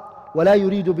الْيُسْرَ وَلَا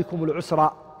يُرِيدُ بِكُمُ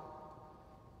الْعُسْرَ.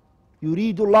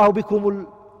 يُرِيدُ اللَّهُ بِكُمُ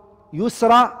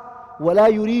الْيُسْرَ وَلَا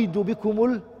يُرِيدُ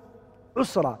بِكُمُ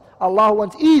الْعُسْرَ. Allah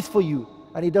wants ease for you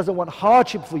and He doesn't want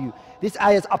hardship for you. This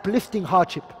ayah is uplifting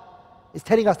hardship. It's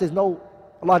telling us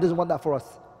Allah doesn't want that for us.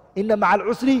 Inna ma'al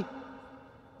usri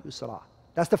yusra.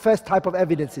 That's the first type of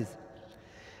evidences.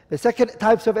 The second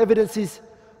types of evidences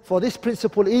for this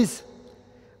principle is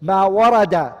ما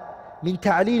ورد من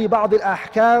تعليل بعض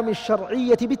الأحكام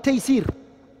الشرعية بالتيسير.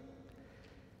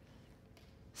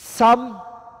 Some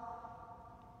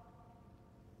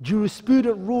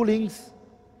jurisprudent rulings,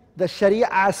 the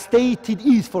Sharia stated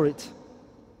ease for it.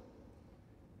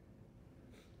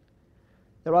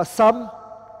 There are some,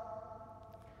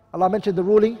 Allah mentioned the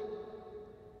ruling,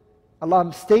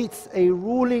 Allah states a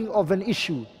ruling of an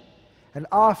issue, and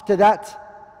after that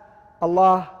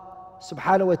Allah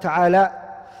subhanahu wa ta'ala,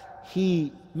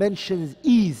 He mentions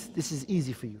ease. This is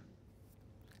easy for you.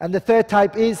 And the third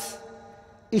type is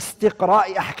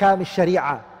istiqra'i ahkam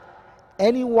al-sharia.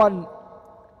 Anyone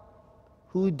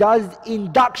who does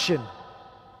induction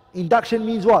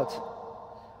means what?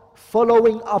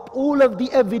 Following up all of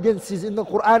the evidences in the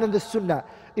Qur'an and the Sunnah.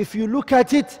 If you look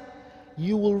at it,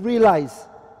 you will realize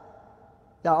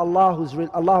that Allah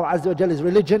Azza wa Jalla's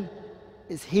religion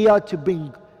is here to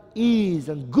bring ease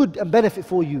and good and benefit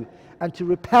for you, and to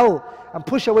repel and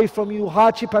push away from you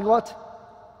hardship and what?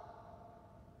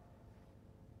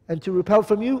 And to repel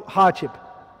from you hardship.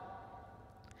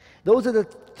 Those are the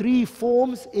three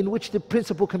forms in which the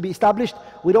principle can be established.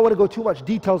 We don't want to go too much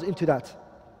details into that.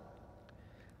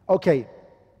 Okay,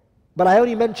 but I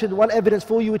only mentioned one evidence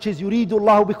for you, which is يُرِيدُ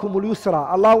اللَّهُ بِكُمُ الْيُسْرَ.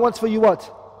 Allah wants for you what?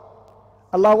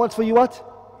 Allah wants for you what?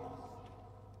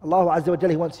 Allah Azza wa Jalla,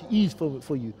 He wants ease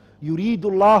for you. يُرِيدُ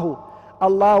اللَّهُ.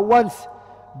 Allah wants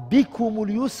بِكُمُ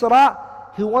الْيُسْرَ.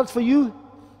 He wants for you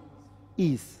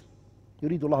ease.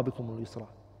 يُرِيدُ اللَّهُ بِكُمُ الْيُسْرَ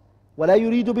وَلَا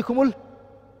يُرِيدُ بِكُمُ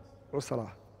الْعُسْرَ.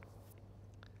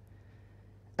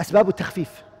 أسباب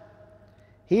التخفيف.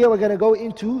 Here we're going to go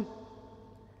into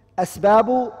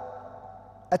أسباب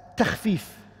التخفيف.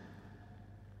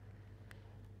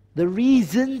 The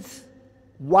reasons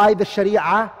why the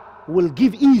Sharia will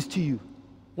give ease to you.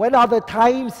 When are the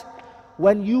times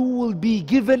when you will be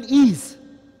given ease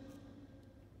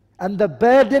and the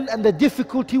burden and the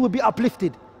difficulty will be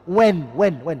uplifted? When?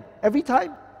 Every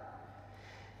time?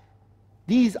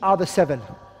 These are the 7.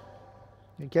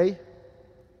 Okay?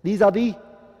 These are the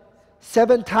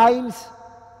 7 times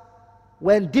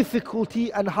when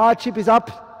difficulty and hardship is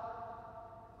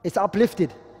it's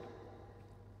uplifted.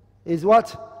 Is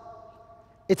what?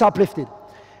 It's uplifted.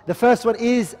 The first one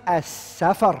is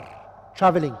as-safar,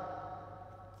 traveling.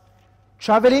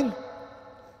 Traveling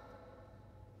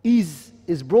is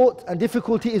brought, and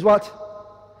difficulty is what?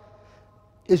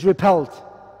 Is repelled,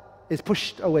 is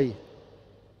pushed away.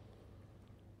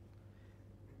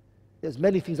 There's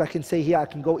many things I can say here, I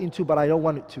can go into, but I don't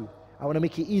want it to. I want to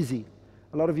make it easy.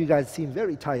 A lot of you guys seem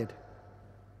very tired.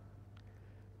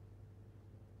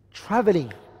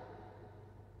 Traveling.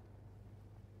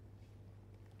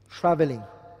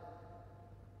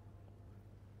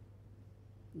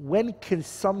 When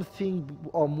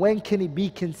can it be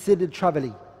considered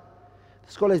traveling?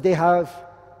 The scholars, they have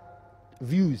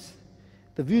views.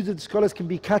 The views of the scholars can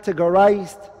be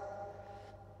categorized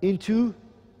into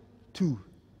two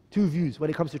views when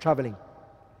it comes to traveling.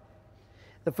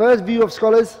 The first view of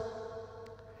scholars,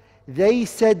 they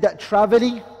said that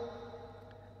traveling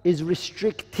is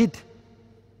restricted.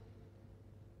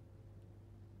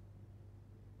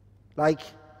 Like,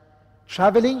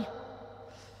 traveling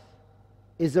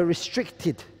is a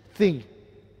restricted thing.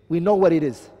 We know what it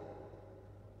is.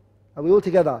 Are we all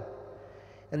together?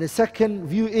 And the second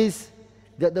view is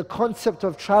that the concept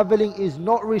of traveling is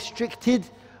not restricted,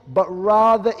 but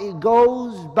rather it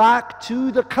goes back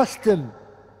to the custom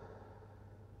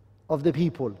of the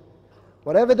people.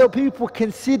 Whatever the people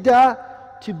consider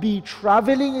to be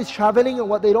traveling is traveling, and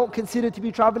what they don't consider to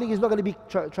be traveling is not going to be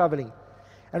traveling.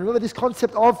 And remember this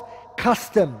concept of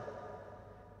custom.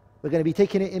 We're going to be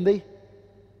taking it in the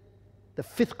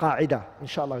fifth qa'idah,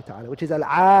 inshallah ta'ala, which is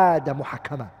al-'ada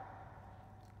muhakkama.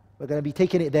 We're going to be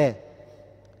taking it there.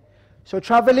 So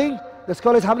traveling, the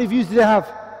scholars, how many views do they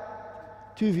have?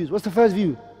 Two views. What's the first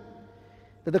view?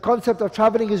 That the concept of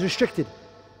traveling is restricted.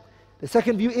 The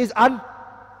second view is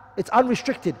it's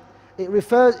unrestricted.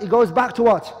 It goes back to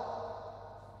what?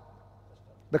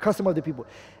 The custom of the people.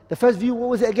 The first view, what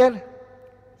was it again?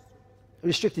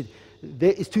 Restricted.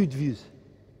 There is two views.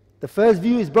 The first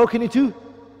view is broken into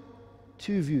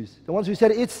two views. The ones who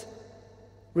said it's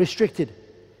restricted.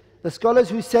 The scholars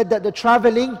who said that the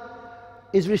traveling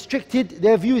is restricted,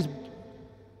 their view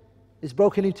is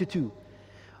broken into two.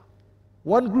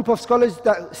 One group of scholars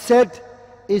that said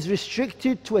is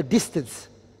restricted to a distance.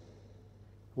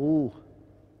 Ooh.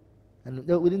 And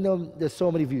within them, there's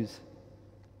so many views.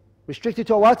 Restricted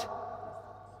to a what?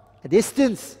 A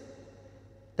distance.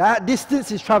 That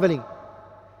distance is traveling.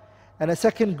 And a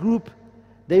second group,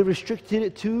 they restricted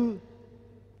it to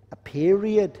a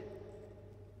period.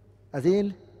 As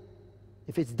in,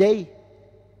 if it's day,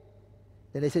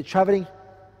 then they said traveling.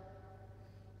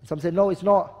 And some said, no, it's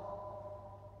not.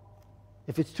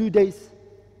 If it's 2 days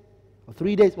or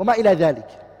 3 days, وَمَا إِلَى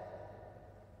ذَلِكَ.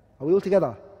 Are we all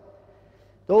together?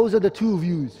 Those are the two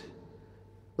views.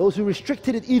 Those who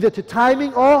restricted it either to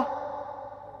timing or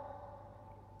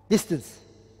distance.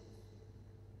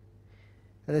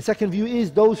 And the second view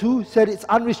is those who said it's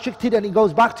unrestricted and it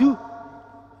goes back to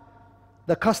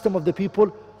the custom of the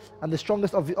people. And the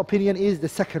strongest of the opinion is the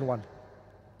second one,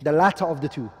 the latter of the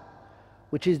two,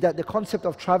 which is that the concept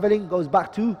of traveling goes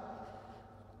back to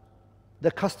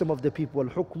the custom of the people.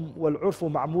 وَالْحُكْمُ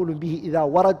وَالْعُرْفُ مَعْمُولٌ بِهِ إِذَا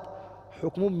وَرَدْ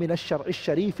حُكْمٌ مِنَ الشَّرْعِ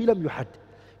الشَّرِيفِ لَمْ يُحَدْ.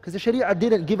 Because the Sharia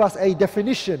didn't give us a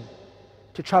definition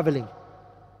to traveling.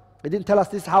 It didn't tell us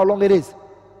this is how long it is.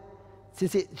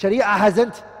 Since Sharia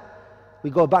hasn't,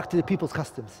 we go back to the people's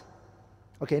customs.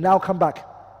 Okay, now come back.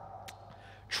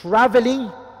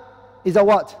 Traveling is a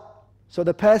what? So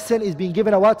the person is being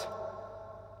given a what?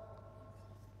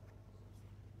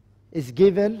 Is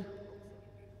given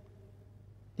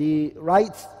the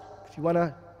rights. If you want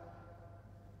to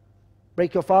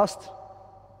break your fast,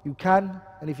 you can,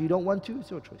 and if you don't want to, it's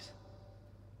your choice.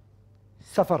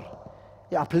 Safar,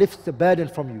 it uplifts the burden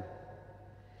from you.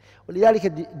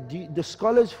 ولذلك the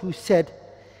scholars who said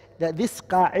that this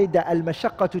قاعدة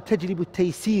المشقة تجلب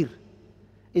التيسير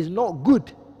is not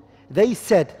good, they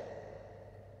said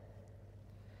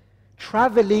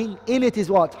traveling in it is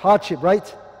what? Hardship,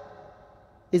 right?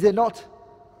 Is it not?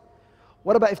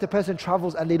 What about if the person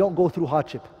travels and they don't go through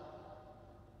hardship?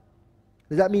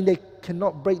 Does that mean they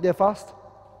cannot break their fast?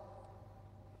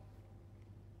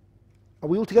 Are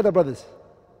we all together, brothers?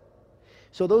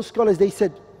 So those scholars, they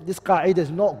said this qa'idah is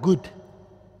not good.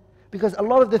 Because a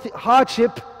lot of the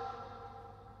hardship,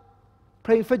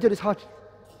 praying Fajr is hardship.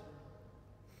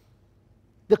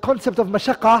 The concept of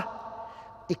mashaqah,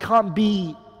 it can't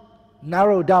be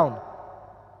narrowed down.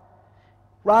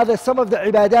 Rather, some of the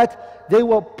ibadat, they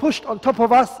were pushed on top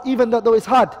of us, even though it's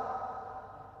hard.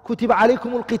 كُتِبَ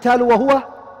عَلَيْكُمُ الْقِتَالُ وَهُوَ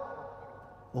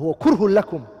كُرْهٌ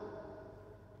لَكُمْ.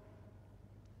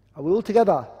 Are we all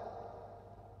together?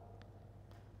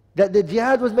 That the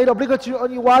jihad was made obligatory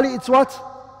on you while it's what?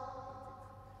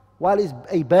 While it's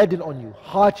a burden on you,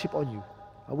 hardship on you.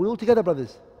 Are we all together,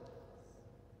 brothers?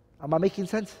 Am I making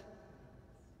sense?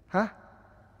 Huh?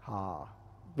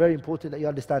 Very important that you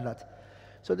understand that.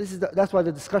 So that's why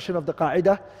the discussion of the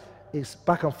qa'idah is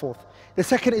back and forth. The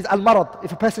second is al-marad.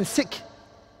 If a person is sick,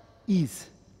 ease.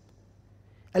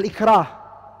 Al-ikrah.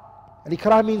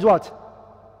 Al-ikrah means what?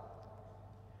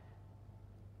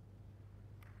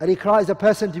 Al-ikrah is a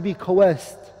person to be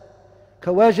coerced.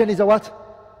 Coercion is a what?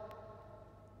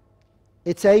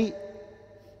 It's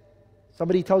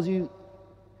somebody tells you,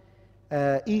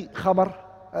 drink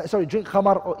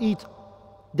khamar or eat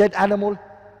dead animal,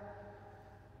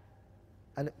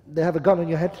 and they have a gun on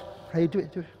your head. How you do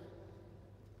it?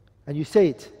 And you say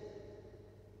it.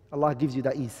 Allah gives you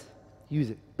that ease.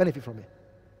 Use it. Benefit from it.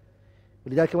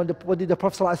 What did the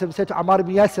Prophet ﷺ say to Ammar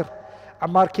ibn Yasir?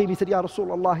 Ammar came, he said, Ya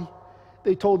Rasulullah,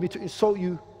 they told me to insult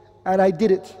you, and I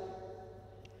did it.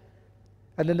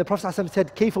 And then the Prophet ﷺ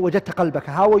said, Kayfa wajadta qalbaka?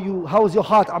 How was your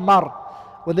heart, Ammar?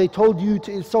 When they told you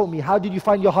to insult me, how did you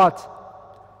find your heart?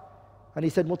 And he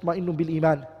said, Mutma'innun bil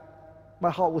iman. My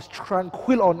heart was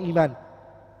tranquil on iman.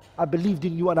 I believed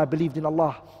in you and I believed in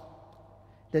Allah.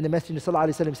 Then the Messenger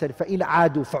ﷺ said, فَإِنْ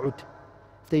عَادُوا فَعُدْ.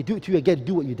 If they do it to you again,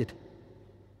 do what you did.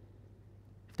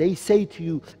 If they say to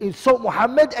you, insult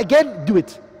Muhammad again, do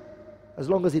it. As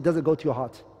long as it doesn't go to your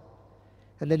heart.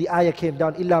 And then the ayah came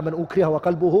down, إِلَّا مَنْ أُكْرِهَ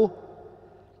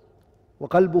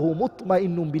وَقَلْبُهُ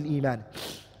مُطْمَئِنٌ بِالْإِيمَانِ.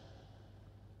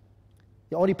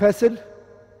 The only person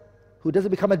who doesn't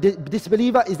become a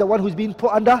disbeliever is the one who's been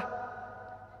put under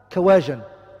coercion.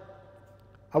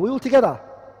 Are we all together?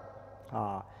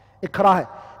 Ikrah.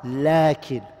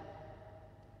 Lakin,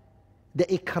 the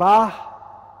ikrah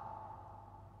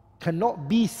cannot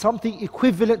be something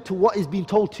equivalent to what is being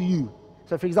told to you.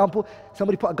 So for example,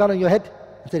 somebody put a gun on your head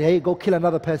and said, hey, go kill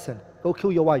another person. Go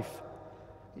kill your wife.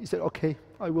 You said, okay,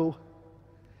 I will.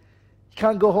 You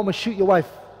can't go home and shoot your wife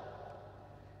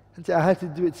and say, I had to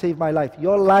do it to save my life.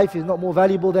 Your life is not more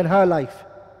valuable than her life.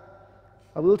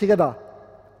 Are we all together?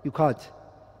 You can't.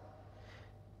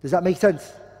 Does that make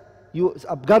sense?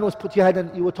 A gun was put to your head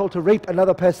and you were told to rape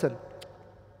another person.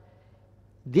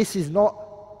 This is no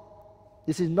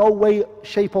way,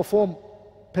 shape or form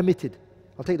permitted.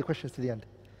 I'll take the questions to the end.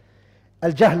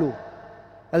 Al-Jahlu.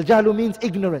 Al-Jahlu means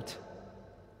ignorant.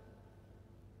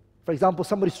 For example,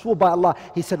 somebody swore by Allah.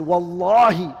 He said,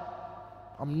 Wallahi,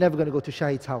 I'm never going to go to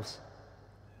Shahid's house.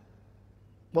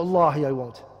 Wallahi, I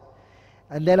won't.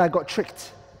 And then I got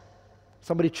tricked.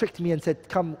 Somebody tricked me and said,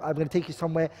 come, I'm going to take you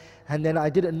somewhere. And then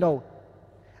I didn't know.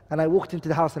 And I walked into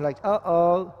the house and like,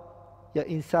 uh-oh, you're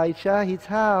inside Shahid's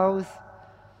house.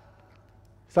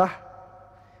 Sah?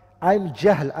 I'm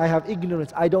jahl, I have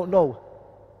ignorance, I don't know.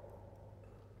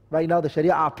 Right now the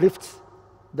Sharia uplifts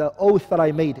the oath that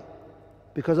I made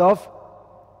because of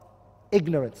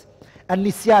ignorance. And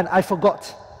nisyan, I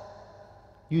forgot.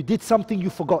 You did something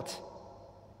you forgot.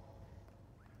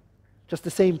 Just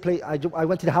the same place, I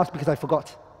went to the house because I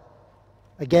forgot.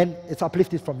 Again, it's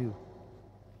uplifted from you.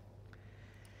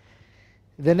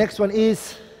 The next one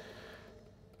is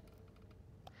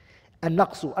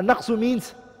An-Naqsu. An-Naqsu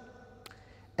means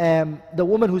the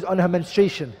woman who's on her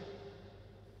menstruation.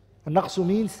 An-Naqsu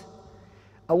means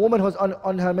a woman who's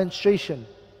on her menstruation.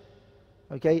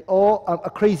 Okay, or a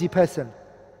crazy person.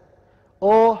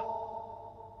 Or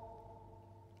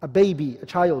a baby, a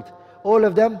child. All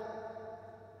of them.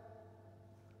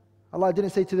 Allah didn't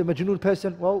say to the majnoon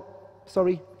person, well,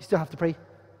 sorry, you still have to pray.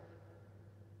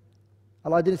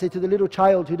 Allah didn't say to the little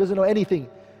child who doesn't know anything,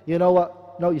 you know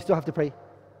what, no, you still have to pray.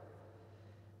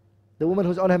 The woman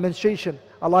who's on her menstruation,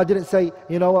 Allah didn't say,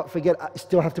 you know what, forget, I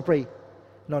still have to pray.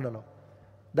 No.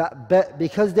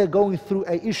 Because they're going through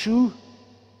an issue,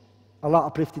 Allah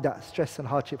uplifted that stress and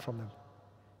hardship from them.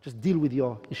 Just deal with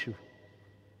your issue.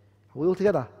 Are we all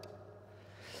together?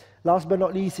 Last but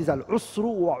not least is al-usru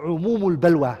wa umumul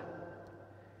balwa.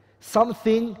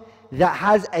 Something that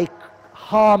has a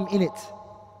harm in it.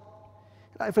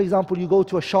 Like for example, you go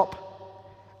to a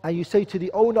shop and you say to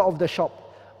the owner of the shop,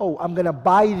 oh, I'm going to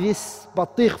buy this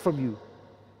batikh from you.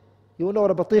 You all know what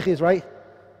a batikh is, right?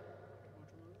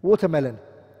 Watermelon.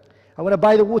 I'm going to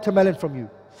buy the watermelon from you.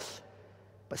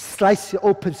 But slice it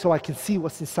open so I can see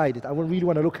what's inside it. I won't really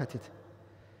want to look at it.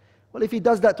 Well, if he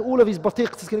does that to all of his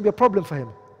batikhs, it's going to be a problem for him.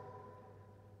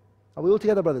 Are we all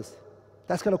together, brothers?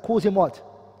 That's going to cause him what?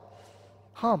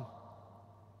 Harm.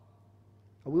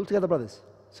 Are we all together, brothers?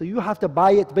 So you have to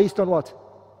buy it based on what?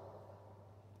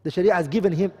 The Sharia has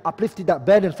given him, uplifted that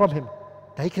burden from him,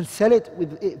 that he can sell it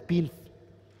with it being.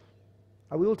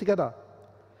 Are we all together?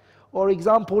 Or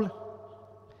example,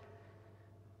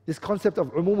 this concept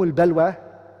of umumul balwa,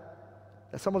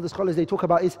 that some of the scholars they talk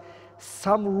about is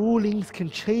some rulings can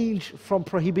change from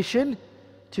prohibition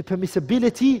to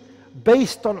permissibility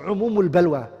based on umumul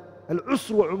balwa.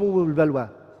 Al-usru umumul balwa.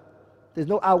 There's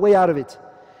no way out of it.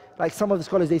 Like some of the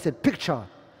scholars, they said picture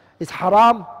is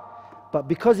haram, but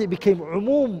because it became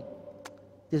umum,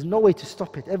 there's no way to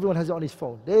stop it. Everyone has it on his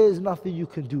phone. There's nothing you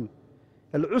can do.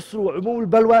 Al-usru umumul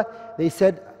balwa, they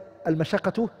said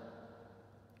al-mashaqqatu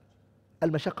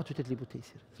tadlibu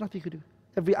taysir. There's nothing you can do.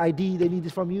 Every ID they need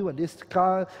is from you, and this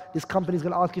car, this company is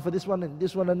going to ask you for this one and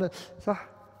this one and that.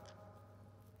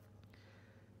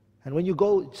 And when you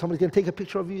go, someone's going to take a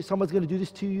picture of you, someone's going to do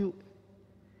this to you.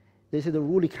 They say the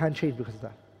ruling can change because of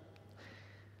that.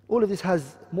 All of this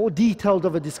has more detailed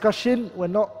of a discussion. We're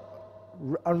not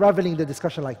unraveling the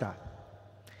discussion like that.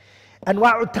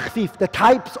 Anwa'u takhfif, the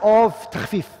types of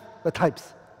takhfif, the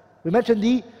types. We mentioned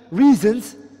the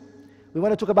reasons. We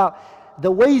want to talk about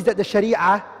the ways that the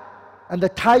Sharia and the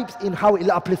types in how it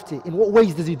uplifts it. In what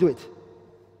ways does he do it?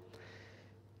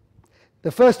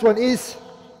 The first one is,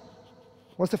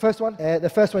 what's the first one?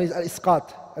 The first one is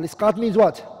al-isqat. Al-isqat means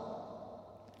what?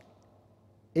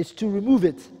 It's to remove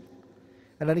it.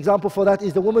 And an example for that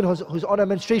is the woman who's on a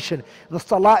menstruation. The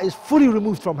salah is fully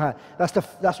removed from her.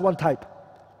 That's one type.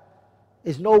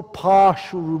 There's no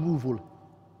partial removal.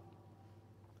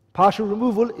 Partial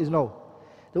removal is no.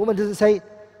 The woman doesn't say,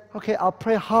 okay, I'll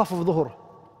pray half of dhuhr,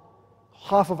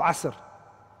 half of asr,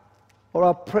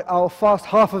 or I'll fast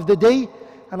half of the day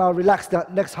and I'll relax the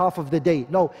next half of the day.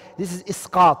 No, this is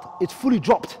isqat. It's fully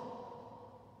dropped.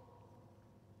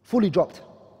 Fully dropped.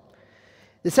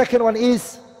 The second one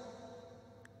is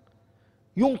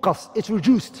yunqas. It's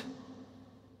reduced.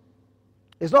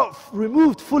 It's not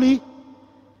removed fully,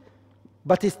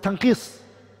 but it's tanqis.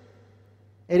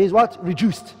 It is what?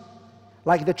 Reduced.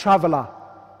 Like the traveler,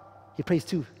 he prays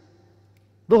 2.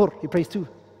 Dhuhr, he prays 2.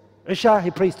 Isha,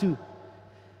 he prays 2.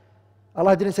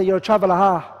 Allah didn't say you're a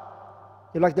traveler,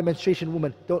 you're like the menstruation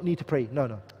woman, don't need to pray.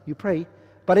 No, you pray,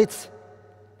 but it's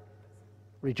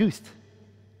reduced.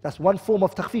 That's one form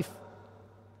of takhfif.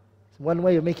 It's one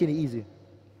way of making it easier.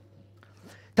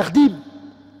 Taqdeem.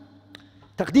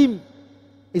 Taqdeem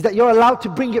is that you're allowed to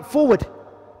bring it forward.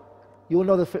 You will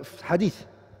know the hadith.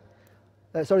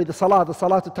 The salah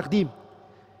to taqdeem.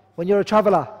 When you're a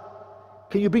traveler,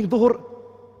 can you bring dhuhr?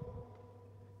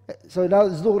 So now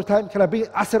it's dhuhr time, can I bring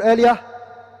asr earlier?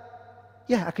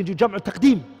 Yeah, I can do jam'u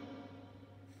taqdeem.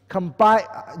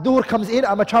 Dhuhr comes in,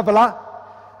 I'm a traveler,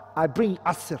 I bring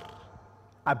asr.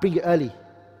 I bring it early.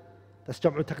 That's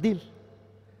jam'u taqdeem.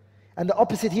 And the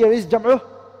opposite here is jam'u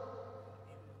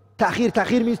ta'khir.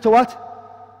 Ta'khir means to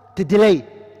what? To delay.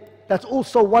 That's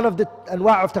also one of the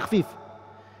anwa' of takhfif.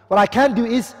 What I can do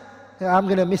is, I'm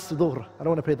going to miss dhuhr. I don't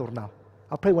want to pray dhuhr now.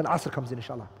 I'll pray when asr comes in,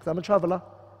 inshallah. Because I'm a traveler.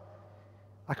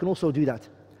 I can also do that.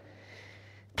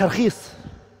 Tarkhis.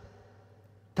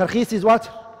 Tarkhis is what?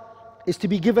 Is to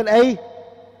be given a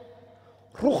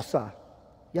rukhsa.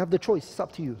 You have the choice, it's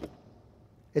up to you.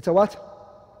 It's a what?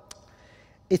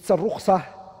 It's a rukhsa.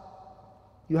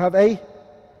 You have a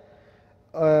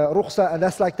rukhsa, and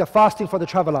that's like the fasting for the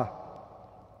traveler.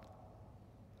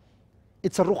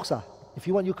 It's a rukhsa. If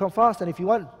you want, you can fast, and if you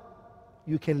want,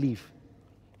 you can leave.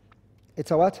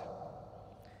 It's a what?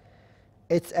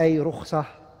 It's a rukhsa.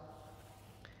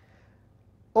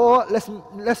 Or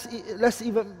let's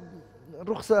even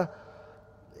rukhsa.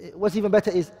 What's even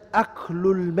better is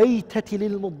aklul maytati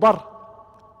lil mudbar,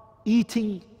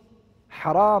 eating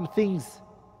haram things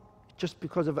just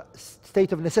because of a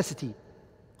state of necessity.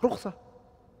 Rukhsa.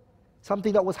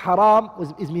 Something that was haram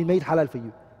is being made halal for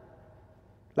you.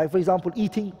 Like for example,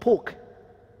 eating pork.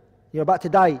 You're about to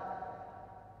die,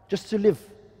 just to live.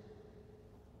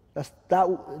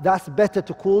 That's better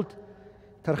to call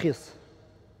tarkhis.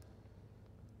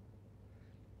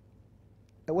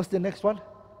 And what's the next one?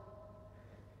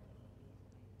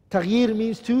 Taghyir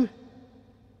means to,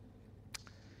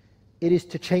 it is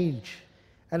to change.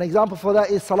 An example for that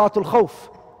is Salatul Khawf.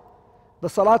 The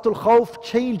Salatul Khawf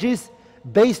changes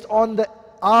based on the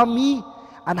army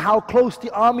and how close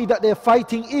the army that they're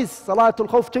fighting is. Salatul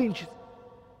Khawf changes.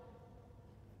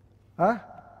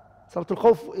 Salatul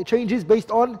Khawf, it changes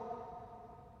based on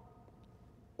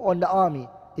the army.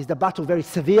 Is the battle very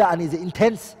severe and is it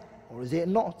intense, or is it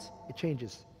not? It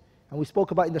changes. And we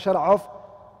spoke about in the Shara of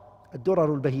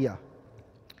Ad-Durarul Bahiyya.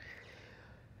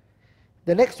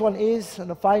 The next one is, and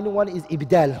the final one is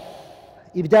Ibdal.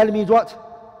 Ibdal means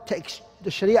what?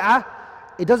 The Sharia,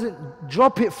 it doesn't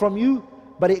drop it from you,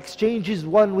 but it exchanges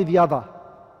one with the other.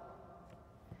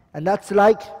 And that's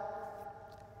like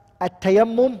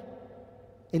At-Tayammum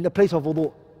in the place of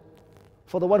wudu,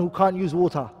 for the one who can't use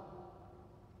water.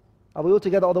 Are we all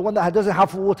together? Or the one that doesn't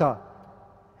have water.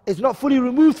 It's not fully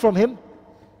removed from him,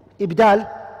 Ibdal,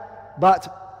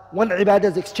 but one ibadah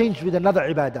is exchanged with another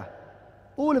ibadah.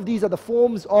 All of these are the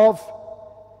forms of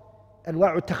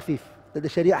anwa'u takhfif that the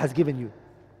Sharia has given you.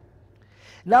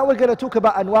 Now we're going to talk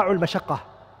about anwa'u al-mashaqqah,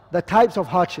 the types of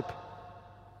hardship.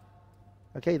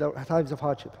 Okay, the types of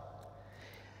hardship.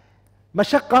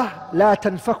 Mashaqqah la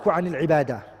tanfaku an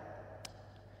al-ibadah.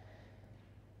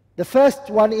 The first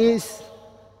one is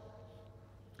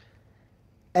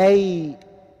a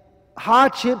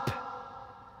hardship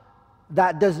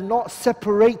that does not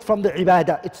separate from the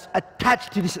ibadah. It's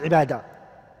attached to this ibadah.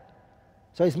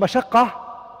 So it's mashaqqah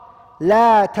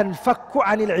la tanfaku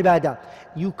an al-ibadah.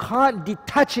 You can't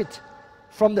detach it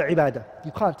from the ibadah.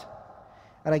 You can't.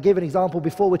 And I gave an example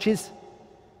before, which is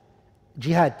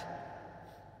jihad.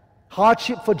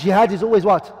 Hardship for jihad is always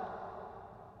what?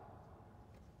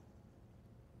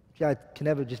 Jihad can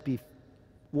never just be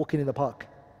walking in the park.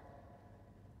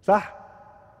 Sah?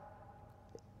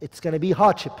 It's going to be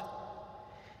hardship.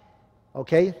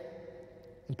 Okay?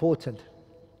 Important.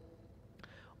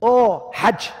 Or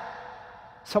Hajj.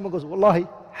 Someone goes, Wallahi,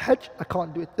 Hajj, I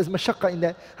can't do it. There's mashaqqa in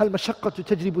there. Hal mashaqqatu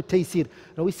tajribu taysir.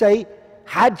 Now we say,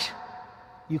 Hajj,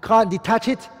 you can't detach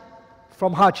it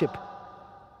from hardship.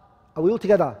 Are we all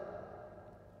together?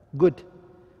 Good.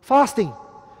 Fasting.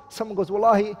 Someone goes,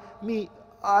 Wallahi, me,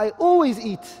 I always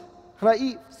eat. And I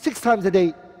eat 6 times a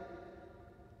day.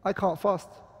 I can't fast.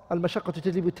 Al-mashaqqatu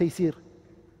tajribu taysir.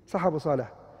 Sahaba Salih.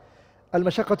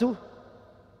 Al-mashaqqatu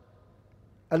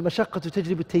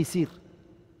tajribu taysir.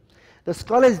 The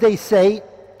scholars, they say,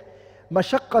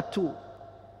 mashaqqatu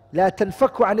la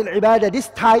tanfaku an al-ibadah. This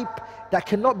type that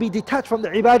cannot be detached from the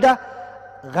ibadah,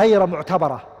 ghayra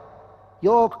mu'tabara.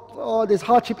 Oh, there's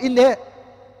hardship in there.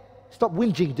 Stop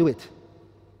whinging, do it.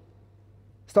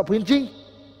 Stop whinging,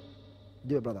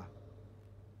 do it, brother.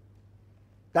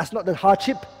 That's not the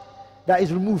hardship that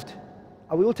is removed.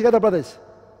 Are we all together, brothers?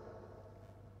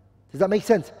 Does that make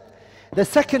sense? The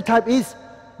second type is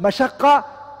mashaqqa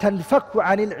tanfakku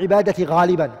anil ibadati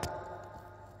ghaliban.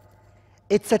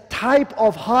 It's a type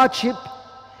of hardship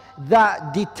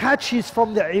that detaches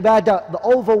from the ibadah the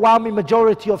overwhelming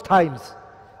majority of times.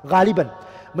 Ghaliban.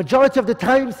 Majority of the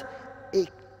times it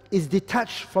is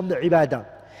detached from the ibadah.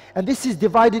 And this is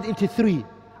divided into 3.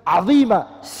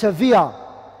 Azima, severe.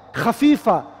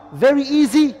 Khafifa, very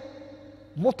easy.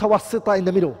 Mutawassita, in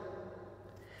the middle.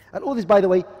 And all this, by the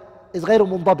way, is غير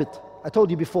منضبط. I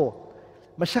told you before,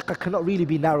 mashaqqa cannot really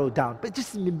be narrowed down, but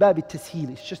just min babi tasheel,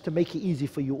 it's just to make it easy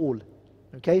for you all.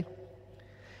 Okay?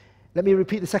 Let me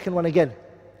repeat the second one again.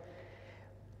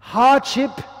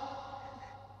 Hardship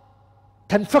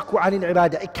tanfaku anil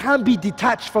ibadah. It can be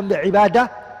detached from the ibadah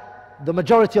the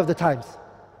majority of the times.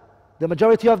 The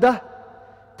majority of the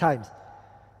times.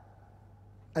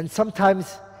 And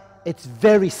sometimes it's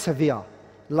very severe.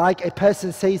 Like a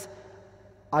person says,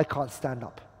 I can't stand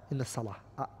up in the salah.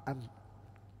 I'm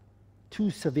too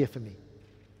severe for me.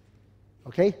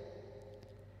 Okay?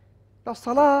 Now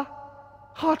salah,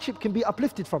 hardship can be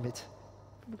uplifted from it.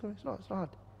 It's not hard.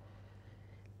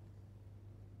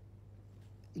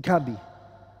 It can be.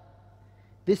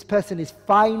 This person is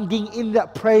finding in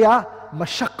that prayer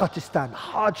mashaqqa to stand.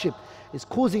 Hardship is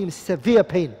causing him severe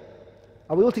pain.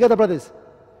 Are we all together, brothers?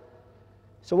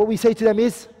 So what we say to them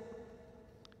is,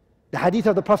 the hadith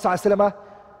of the Prophet ﷺ,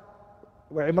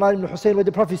 where Imran ibn Hussein, where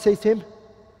the Prophet says to him,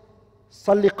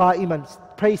 صَلِّ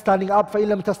قَائِمًا, pray standing up, فَإِن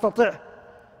لَمْ تَسْتَطِعْ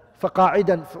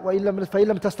فَقَاعِدًا فَإِن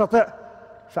لَمْ تَسْتَطِعْ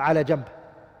فَعَلَى جَنْبٍ.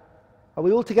 Are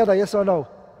we all together, yes or no?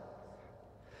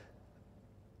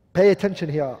 Pay attention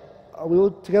here. Are we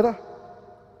all together?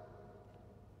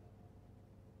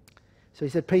 So he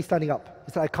said, pray standing up.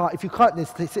 He said, I can't. If you can't, then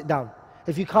sit down.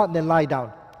 If you can't, then lie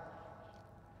down.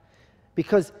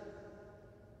 Because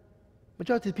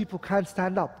majority of the people can't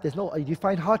stand up. Do you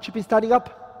find hardship in standing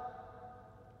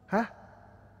up? Huh? Do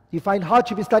you find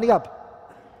hardship in standing up?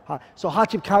 So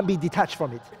hardship can be detached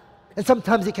from it. And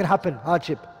sometimes it can happen,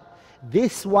 hardship.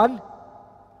 This one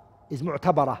is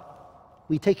mu'tabara.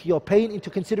 We take your pain into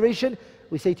consideration.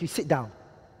 We say to you, sit down.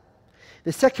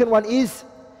 The second one is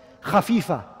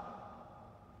khafifa.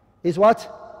 Is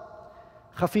what?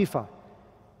 Khafifa.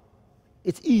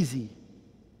 It's easy.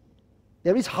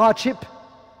 There is hardship,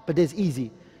 but there's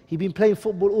easy. He's been playing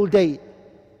football all day.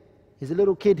 He's a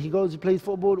little kid, he goes and plays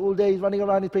football all day, he's running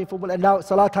around, he's playing football, and now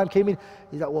salah time came in,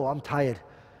 he's like, whoa, I'm tired.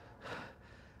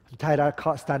 I'm tired, I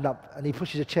can't stand up. And he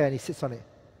pushes a chair and he sits on it.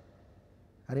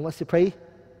 And he wants to pray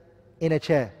in a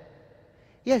chair.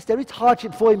 Yes, there is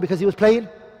hardship for him because he was playing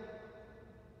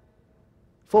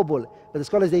football. But the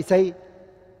scholars, they say,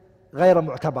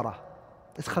 غَيْرَ مُعْتَبَرَةً.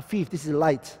 It's khafif, this is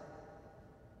light.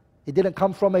 It didn't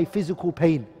come from a physical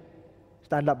pain.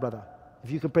 Stand up, brother.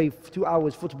 If you can pray 2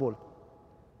 hours football,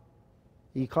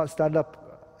 you can't stand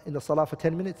up in the salah for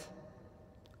 10 minutes.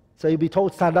 So you'll be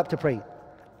told, stand up to pray.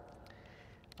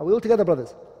 Are we all together,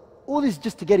 brothers? All this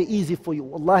just to get it easy for you.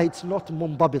 Wallahi, it's not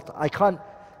mundabit.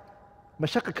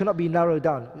 Mashaqqa cannot be narrowed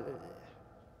down.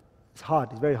 It's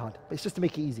hard, it's very hard. But it's just to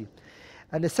make it easy.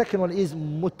 And the second one is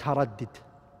mutaraddid.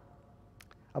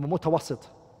 I'm a mutawassit.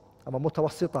 I'm a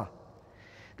mutawassita.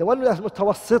 The one that's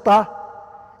mutawassita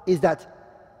is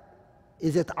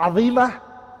it azima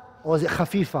or is it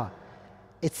khafifa?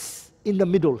 It's in the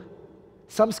middle.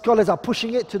 Some scholars are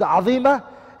pushing it to the azima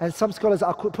and some scholars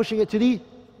are pushing it to the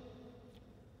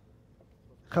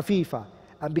khafifa.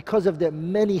 And because of the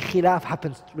many khilaf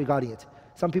happens regarding it.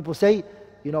 Some people say,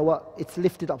 you know what, it's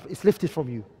lifted up, it's lifted from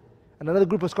you. And another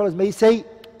group of scholars may say,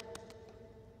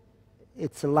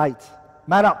 it's light.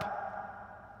 Man up.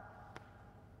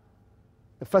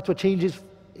 The fatwa changes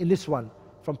in this one,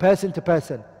 from person to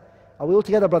person. Are we all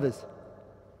together, brothers?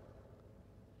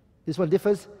 This one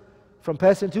differs from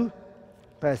person to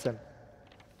person.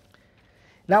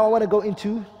 Now I want to go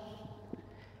into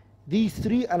these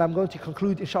three, and I'm going to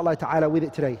conclude, inshallah ta'ala, with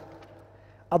it today.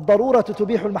 الضرورة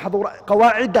تبيح المحظورات.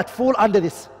 قواعد that fall under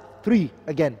this. Three,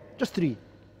 again, just three.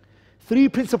 Three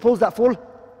principles that fall.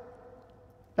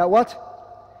 That what?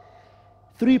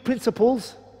 Three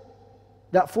principles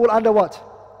that fall under what?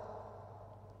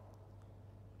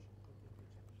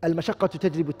 المشقة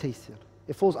تجلب التيسير.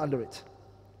 It falls under it.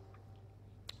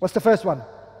 What's the first one?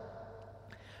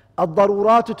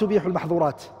 الضرورات تبيح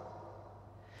المحظورات.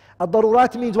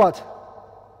 الضرورات means what?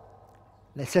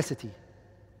 Necessity.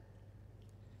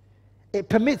 It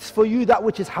permits for you that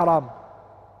which is haram.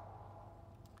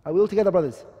 Are we all together,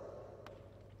 brothers?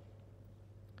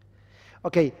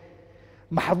 Okay.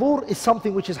 Mahdhur is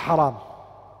something which is haram.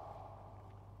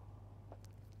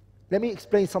 Let me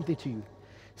explain something to you.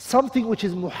 Something which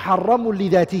is muharramun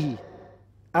lidatihi.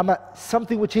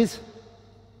 Something which is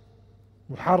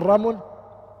muharramun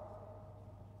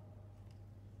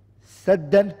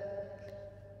saddan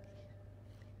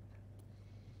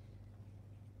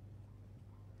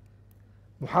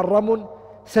muharramun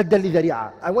saddan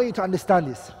lidari'a. I want you to understand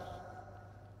this.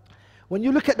 When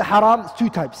you look at the haram, it's two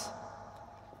types.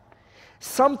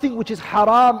 Something which is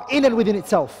haram in and within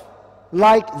itself,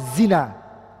 like zina,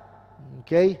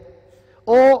 okay,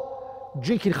 or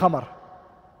drinking khamar.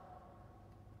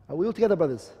 Are we all together,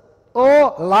 brothers?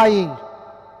 Or lying.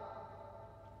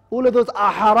 All of those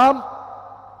are haram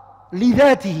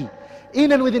lidatihi,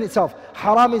 in and within itself.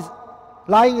 Haram is,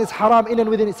 lying is haram in and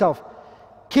within itself.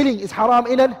 Killing is haram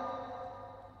in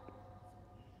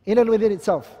and within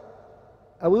itself.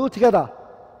 Are we all together?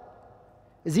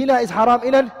 Zina is haram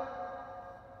in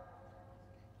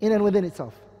and within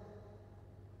itself.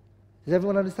 Does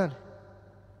everyone understand?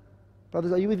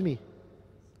 Brothers, are you with me?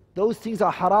 Those things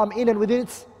are haram in and within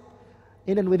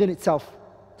itself.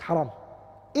 It's haram.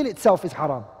 In itself is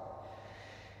haram.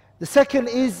 The second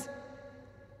is,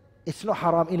 it's not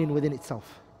haram in and within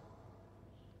itself.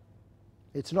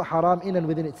 It's not haram in and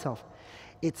within itself.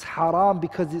 It's haram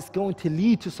because it's going to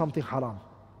lead to something haram.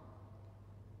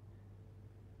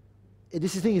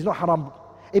 This thing is not haram.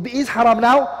 It is haram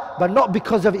now, but not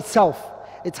because of itself.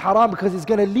 It's haram because it's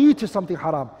going to lead to something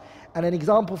haram. And an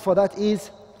example for that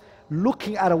is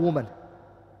looking at a woman.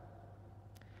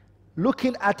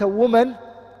 Looking at a woman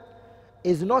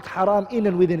is not haram in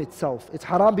and within itself. It's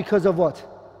haram because of what?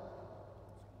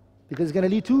 Because it's going to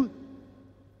lead to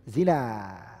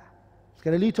zina. It's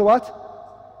going to lead to what?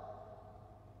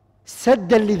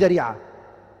 Saddan lidari'a.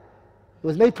 It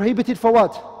was made prohibited for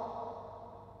what?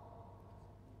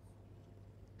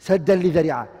 Saddan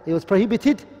lidari'a. It was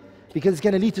prohibited because it's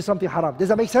going to lead to something haram. Does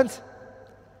that make sense?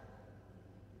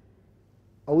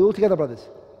 Are we all together, brothers?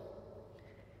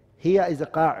 Here is a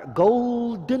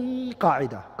golden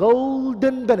qaida,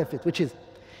 golden benefit, which is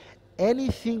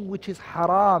anything which is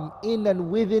haram in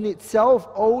and within itself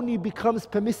only becomes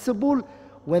permissible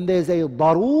when there's a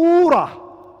darura,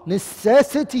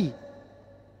 necessity.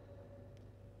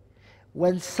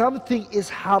 When something is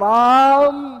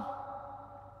haram,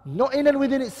 not in and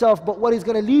within itself, but what is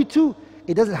going to lead to,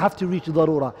 it doesn't have to reach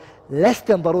darura. Less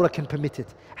than darura can permit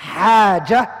it.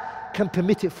 Haja can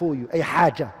permit it for you, a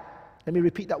haja. Let me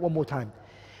repeat that one more time.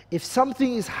 If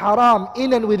something is haram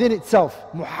in and within itself,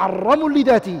 muharramun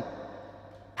lidati,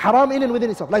 haram in and within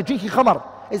itself, like drinking khamar,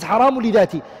 is haramun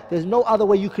lidati. There's no other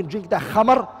way you can drink that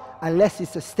khamar unless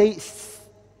it's a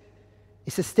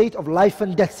state of life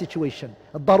and death situation.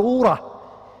 A darura.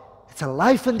 It's a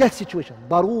life and death situation.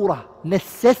 Darura,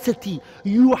 necessity.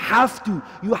 You have to.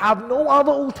 You have no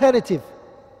other alternative.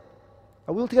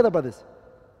 Are we all together, brothers?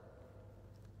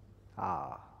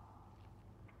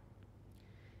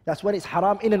 That's when it's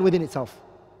haram in and within itself.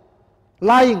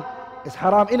 Lying is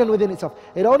haram in and within itself.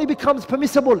 It only becomes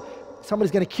permissible.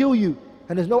 Somebody's going to kill you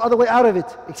and there's no other way out of it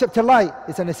except to lie.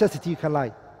 It's a necessity, you can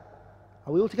lie.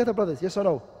 Are we all together, brothers? Yes or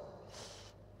no?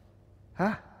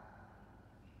 Huh?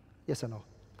 Yes or no?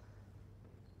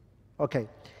 Okay.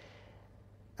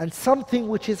 And something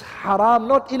which is haram,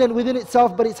 not in and within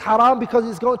itself, but it's haram because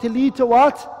it's going to lead to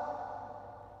what?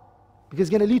 Because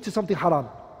it's going to lead to something haram.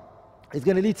 It's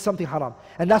going to lead to something haram.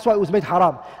 And that's why it was made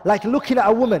haram. Like looking at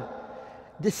a woman.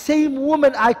 The same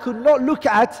woman I could not look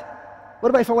at. What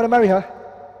about if I want to marry her?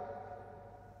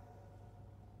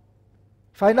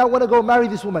 If I now want to go marry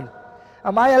this woman,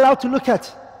 am I allowed to look at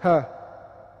her?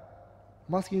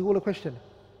 I'm asking you all a question.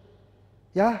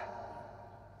 Yeah?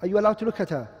 Are you allowed to look at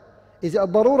her? Is it a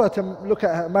darura to look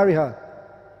at her, marry her?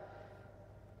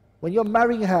 When you're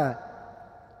marrying her,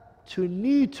 to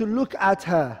need to look at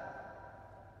her,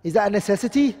 is that a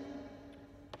necessity?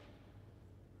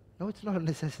 No, it's not a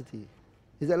necessity.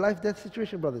 Is it a life-death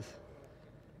situation, brothers?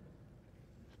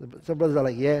 Some brothers are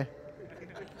like, yeah,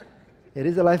 it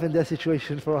is a life and death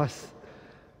situation for us.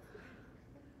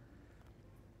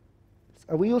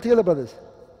 Are we all together, brothers?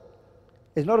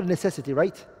 It's not a necessity,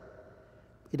 right?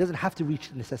 It doesn't have to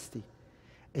reach necessity.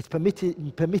 It's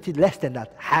permitted less than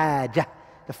that. Haja.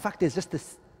 The fact is just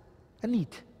a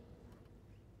need.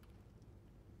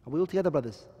 Are we all together,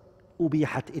 brothers?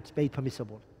 Ubihat, it's made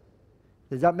permissible.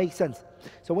 Does that make sense?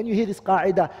 So when you hear this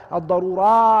qa'idah,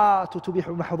 al-darurat tubihu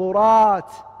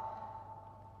al-mahdhurat,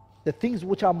 the things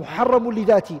which are muharramun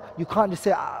lidati, you can't just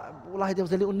say, wallahi, there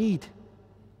was a little need. It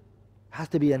has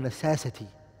to be a necessity.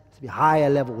 It has to be a higher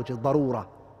level, which is darura.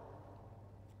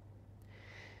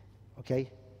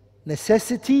 Okay?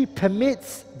 Necessity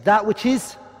permits that which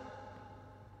is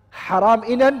haram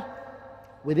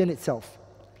within itself.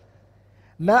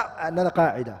 Another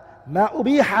qa'idah. ما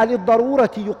أبيح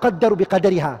للضرورة يقدر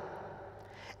بقدرها.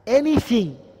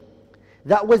 Anything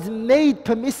that was made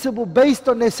permissible based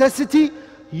on necessity,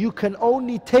 you can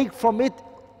only take from it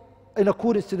in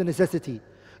accordance to the necessity.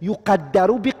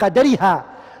 يقدر بقدرها.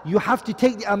 You have to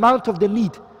take the amount of the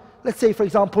need. Let's say, for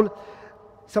example,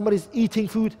 somebody's eating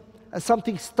food and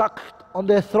something stuck on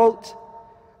their throat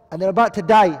and they're about to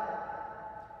die,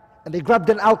 and they grabbed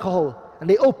an alcohol and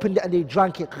they opened it and they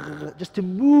drank it just to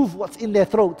move what's in their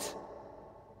throat.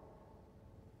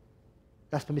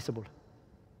 That's permissible.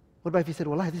 What about if you said,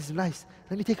 wallahi, this is nice,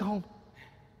 let me take it home.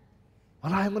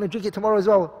 Wallahi, I'm going to drink it tomorrow as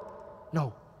well.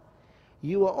 No.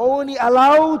 You are only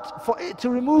allowed for it to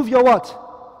remove your what?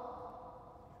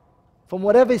 From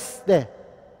whatever is there.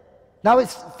 Now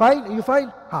it's fine, are you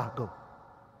fine? Go.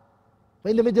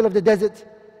 We're in the middle of the desert.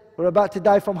 We're about to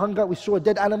die from hunger. We saw a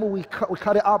dead animal, we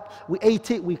cut it up, we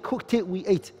ate it, we cooked it, we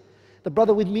ate. The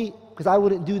brother with me, because I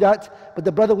wouldn't do that, but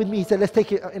the brother with me, he said, let's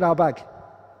take it in our bag.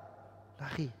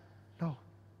 No.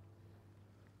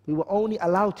 We were only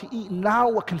allowed to eat now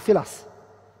what can fill us.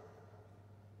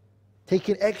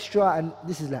 Taking extra, and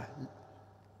this is la.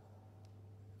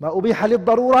 ما أبيح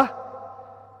للضرورة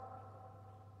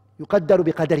يقدر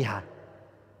بقدرها.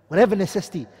 Whatever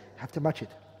necessity, you have to match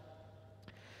it.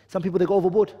 Some people, they go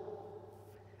overboard.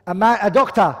 A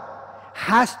doctor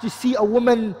has to see a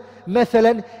woman,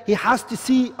 مثلا, he has to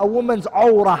see a woman's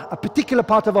aura, a particular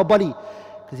part of her body,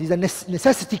 because he's a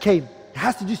necessity came. He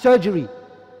has to do surgery.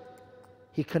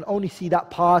 He can only see that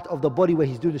part of the body where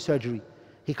he's doing the surgery.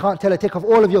 He can't tell her, take off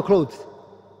all of your clothes.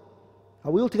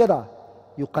 Are we all together?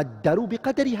 يقدر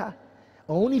بقدرها.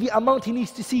 Only the amount he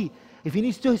needs to see. If he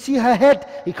needs to see her head,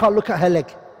 he can't look at her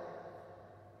leg.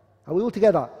 Are we all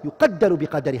together? يقدر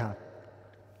بقدرها.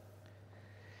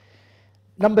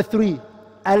 Number 3,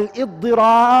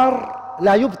 الإضرار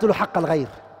لا يبطل حق الغير.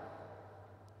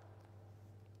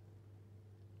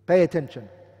 Pay attention.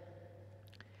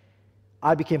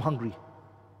 I became hungry.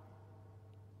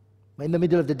 We're in the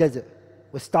middle of the desert.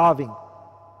 We're starving.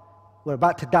 We're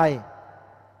about to die.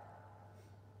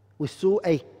 We saw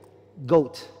a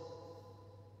goat.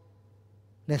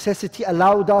 Necessity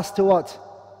allowed us to what?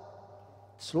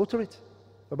 Slaughter it.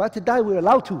 We're about to die, we're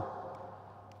allowed to.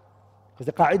 Because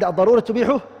the qa'idah al-darura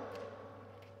tubihu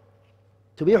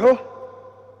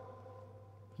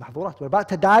mahdhurat. We're about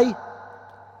to die.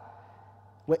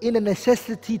 We're in a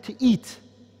necessity to eat.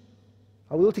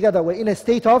 Are we all together? We're in a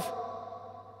state of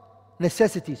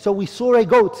necessity. So we saw a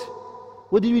goat.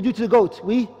 What did we do to the goat?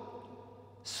 We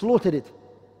slaughtered it.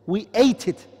 We ate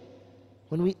it.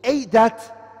 When we ate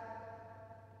that,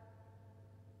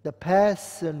 the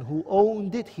person who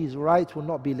owned it, his right will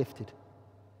not be lifted.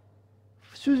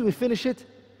 As soon as we finish it,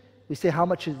 we say, how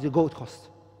much does the goat cost?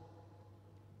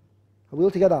 Are we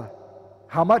all together?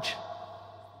 How much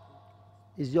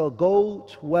is your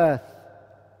goat worth?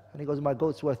 And he goes, my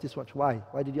goat's worth this much. Why?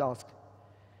 Why did you ask?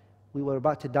 We were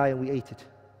about to die and we ate it.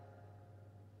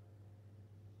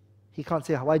 He can't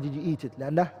say, why did you eat it?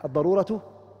 لأن الضرورة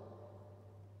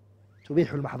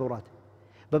تبيح المحظورات.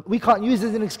 But we can't use it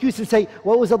as an excuse and say,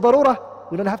 what was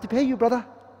الضرورة? We don't have to pay you, brother.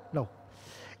 No.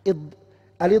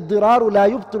 الإضرار لا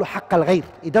يبطل حق الغير.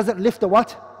 It doesn't lift the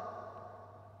what?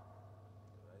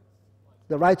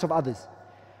 The rights of others.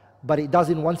 But it does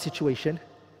in one situation,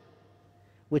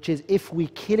 which is if we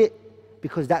kill it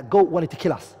because that goat wanted to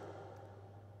kill us.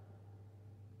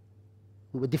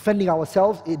 We were defending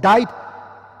ourselves, it died.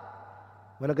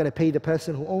 We're not going to pay the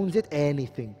person who owns it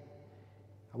anything.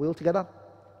 Are we all together?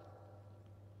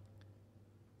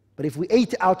 But if we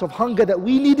ate it out of hunger that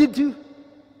we needed to,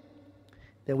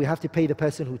 then we have to pay the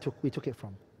person who we took it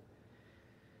from.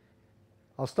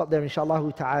 I'll stop there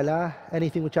inshaAllah ta'ala.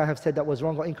 Anything which I have said that was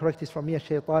wrong or incorrect is from me,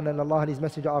 Shaitan, and Allah and His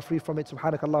Messenger are free from it.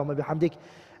 Subhanakallahumma bihamdik.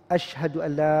 Ashhadu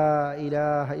an la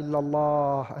ilaha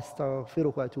illallah.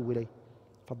 Astaghfiruka wa atubu ilayh.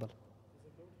 Faddal.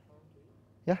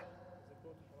 Yeah?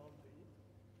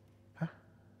 Huh?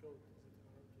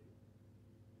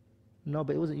 No,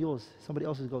 but it wasn't yours. Somebody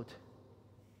else's goat.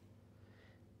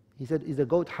 He said, is the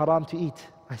goat haram to eat?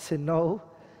 I said, no.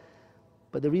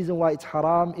 But the reason why it's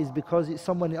haram is because it's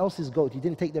someone else's goat. You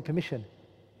didn't take their permission.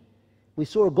 We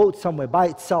saw a goat somewhere by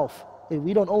itself.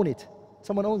 We don't own it.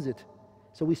 Someone owns it.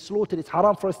 So we slaughtered it. It's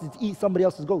haram for us to eat somebody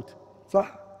else's goat. Sah?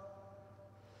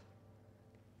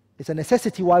 It's a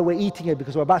necessity why we're eating it,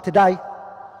 because we're about to die.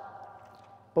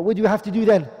 But what do you have to do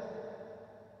then? You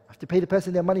have to pay the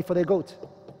person their money for their goat.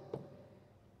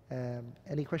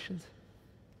 Any questions?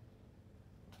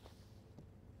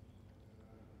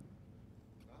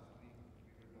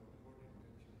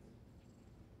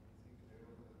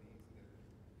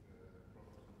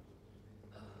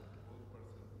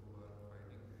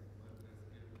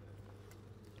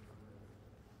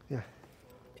 Yeah.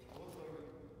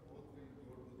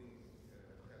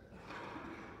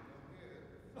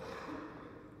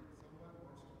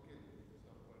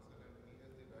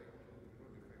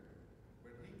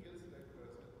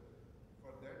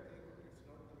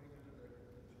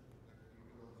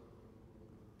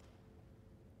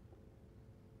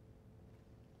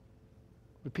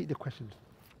 Repeat the question.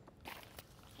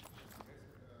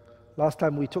 Last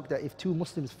time we took that if two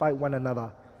Muslims fight one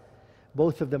another,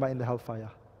 both of them are in the hellfire.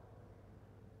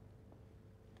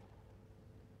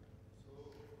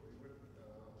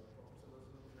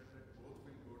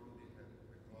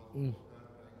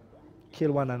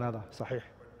 Kill one another. Sahih.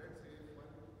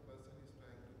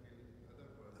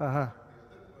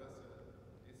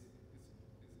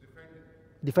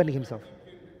 Defending himself.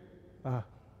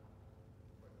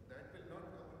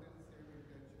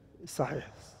 Sahih.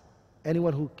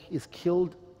 Anyone who is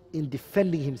killed in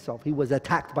defending himself, he was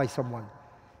attacked by someone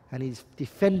and he's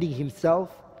defending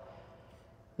himself,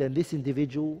 then this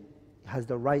individual has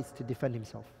the rights to defend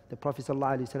himself. The Prophet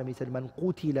ﷺ, he said, Man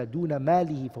qutila duna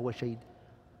malihi fahuwa shaheed.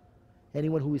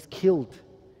 Anyone who is killed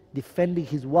defending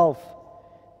his wealth,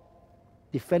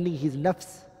 defending his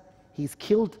nafs, he's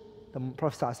killed. The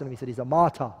Prophet ﷺ, he said, he's a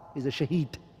martyr, he's a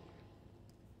shaheed.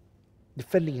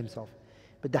 Defending himself.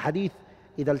 But the hadith,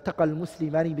 إِذَا الْتَقَى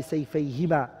الْمُسْلِمَانِ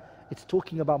بِسَيْفَيْهِمَا, it's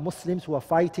talking about Muslims who are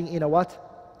fighting in a what?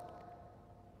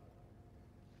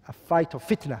 A fight of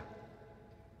fitna.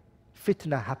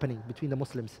 Fitna happening between the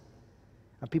Muslims.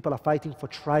 And people are fighting for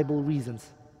tribal reasons,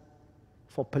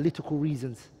 for political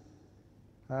reasons.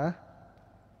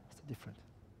 It's different.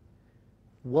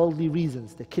 Worldly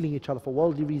reasons. They're killing each other for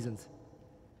worldly reasons.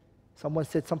 Someone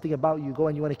said something about you, go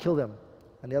and you want to kill them.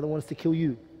 And the other one wants to kill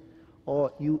you.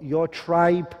 Or your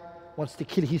tribe wants to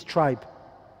kill his tribe.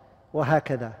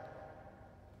 وَهَكَذَا.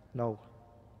 No.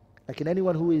 Like in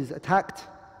anyone who is attacked,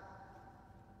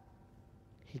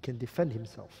 he can defend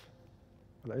himself.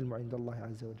 العلم عند الله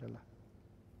عز وجل.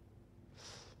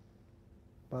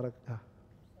 BarakAllahu.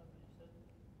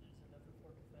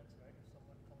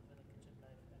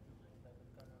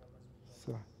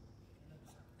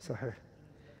 Sahih.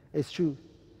 It's true.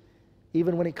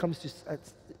 Even when it comes to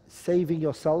saving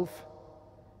yourself,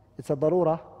 it's a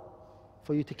darura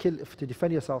for you to kill, to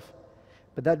defend yourself.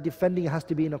 But that defending has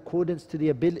to be in accordance to the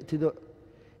ability,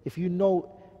 if you know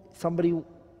somebody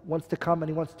wants to come and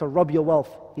he wants to rob your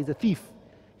wealth, he's a thief,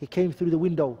 he came through the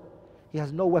window, he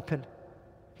has no weapon,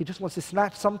 he just wants to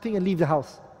snatch something and leave the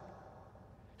house.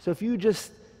 So if you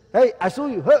just, hey, I saw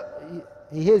you,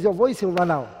 he hears your voice, he'll run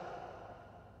out.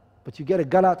 But you get a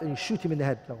gun out and you shoot him in the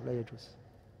head. No, la yajuz.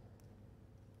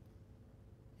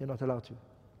 You're not allowed to.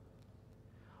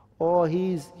 Or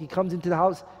he comes into the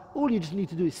house, all you just need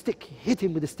to do is hit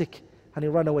him with a stick and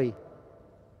he'll run away.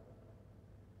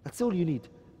 That's all you need.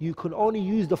 You can only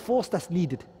use the force that's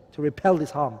needed to repel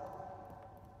this harm.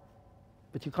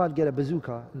 But you can't get a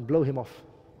bazooka and blow him off.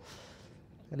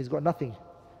 And he's got nothing.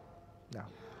 No.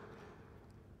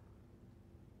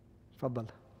 Faddal.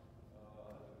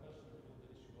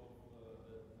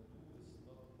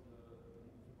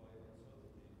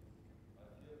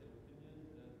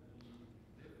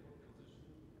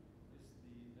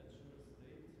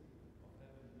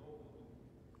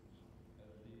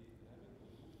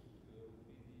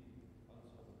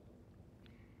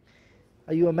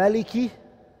 Are you a Maliki?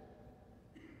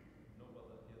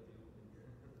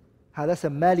 That's a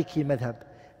Maliki madhab.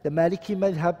 The Maliki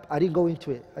madhab, I didn't go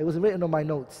into it. It wasn't written on my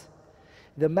notes.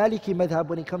 The Maliki madhab,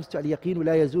 when it comes to al-yaqeen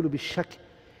la yazulu bil-shak,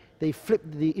 they flip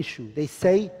the issue. They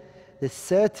say the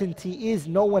certainty is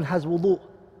no one has wudu.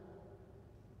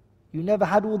 You never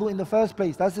had wudu in the first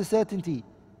place. That's the certainty.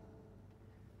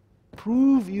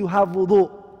 Prove you have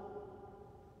wudu.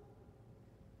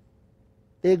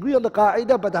 They agree on the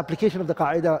qa'idah, but the application of the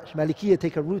qa'idah, Malikiyyah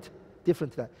take a route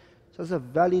different to that. So it's a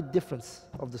valid difference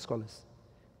of the scholars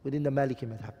within the Maliki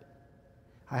madhab.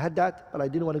 I had that, but I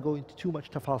didn't want to go into too much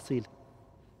tafasil,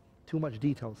 too much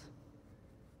details.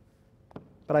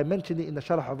 But I mentioned it in the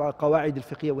sharh of Al-Qawâid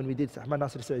al-Fiqhiyyah when we did Ahmad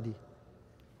Nasir Saudi.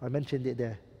 I mentioned it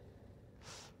there.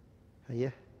 Yeah?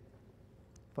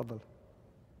 Fadal.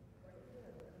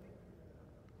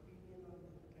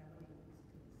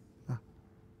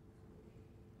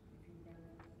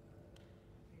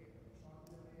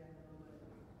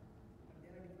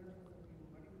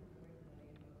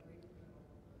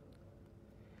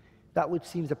 That which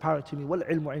seems apparent to me, wal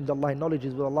ilmu indallah, knowledge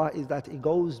is with Allah, is that it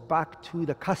goes back to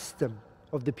the custom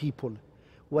of the people.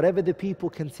 Whatever the people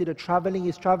consider traveling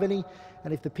is traveling,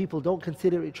 and if the people don't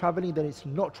consider it traveling, then it's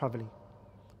not traveling.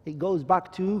 It goes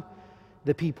back to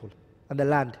the people and the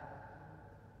land.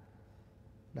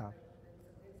 Now,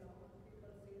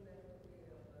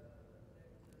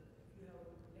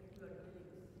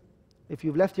 if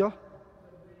you've left your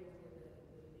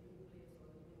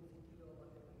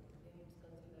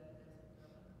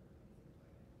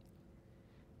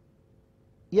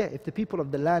yeah, if the people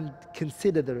of the land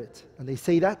consider it and they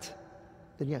say that,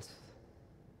 then yes.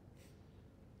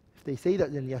 If they say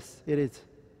that, then yes, it is.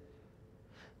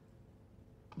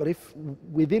 But if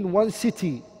within one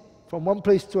city, from one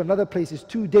place to another place is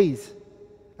 2 days,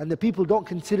 and the people don't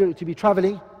consider it to be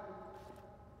traveling,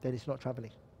 then it's not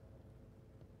traveling.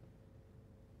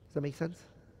 Does that make sense?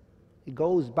 It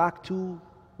goes back to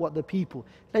what the people.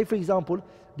 Like for example,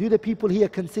 do the people here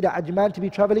consider Ajman to be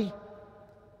traveling?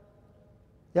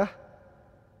 Yeah?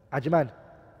 Ajman.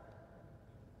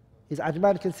 Is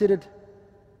Ajman considered?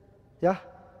 Yeah?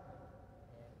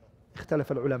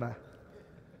 اختلف العلماء.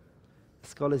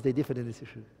 Scholars, they differed in this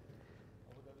issue.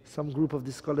 Some group of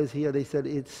the scholars here, they said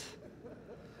it's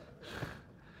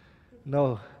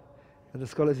no. And the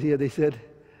scholars here, they said,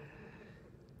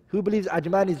 who believes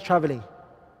Ajman is traveling?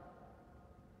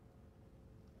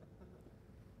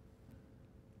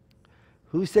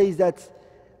 Who says that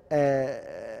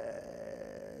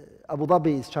Abu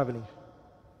Dhabi is traveling?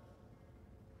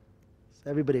 So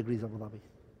everybody agrees Abu Dhabi.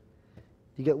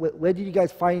 Where did you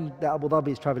guys find that Abu Dhabi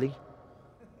is traveling?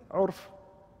 Urf,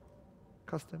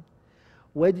 custom.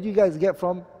 Where did you guys get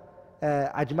from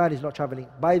Ajman is not traveling?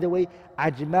 By the way,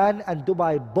 Ajman and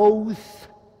Dubai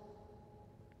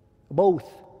both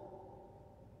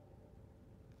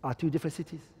are two different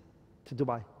cities to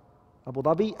Dubai. Abu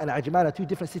Dhabi and Ajman are two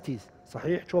different cities.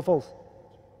 Sahih, true or false?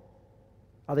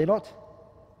 Are they not?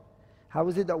 How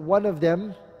is it that one of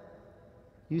them,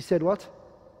 you said what?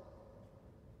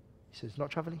 You said it's not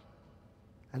traveling.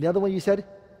 And the other one you said,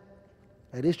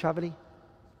 it is traveling.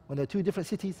 When they're two different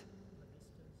cities.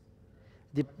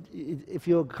 If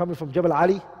you're coming from Jabal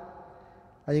Ali,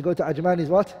 and you go to Ajman is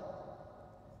what?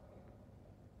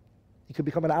 It could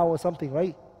become an hour or something,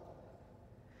 right?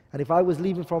 And if I was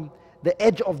leaving from the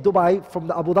edge of Dubai, from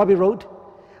the Abu Dhabi road,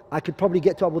 I could probably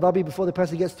get to Abu Dhabi before the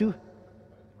person gets to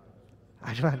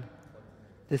Ajman.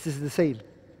 This is the same.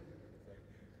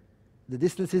 The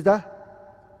distance is the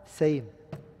same.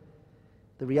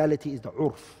 The reality is the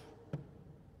urf.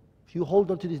 If you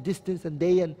hold on to this distance and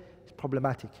day, and it's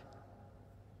problematic.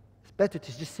 It's better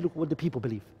to just look what the people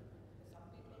believe.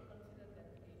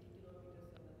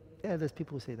 Yeah, there's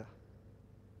people who say that.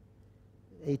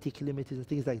 80 kilometers and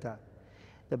things like that.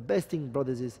 The best thing,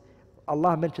 brothers, is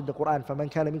Allah mentioned the Qur'an,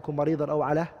 فَمَنْ كَانَ مِنْكُمْ مَرِيضًا أَوْ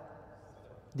عَلَى.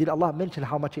 Did Allah mention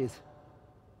how much it is?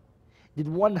 Did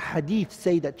one hadith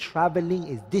say that traveling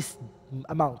is this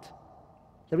amount?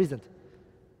 There isn't.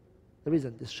 There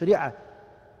isn't. The Sharia,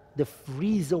 the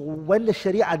reason when the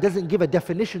Sharia doesn't give a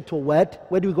definition to a word,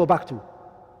 where do we go back to?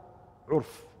 Urf.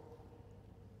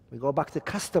 We go back to the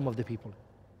custom of the people.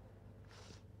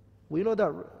 We know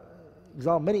that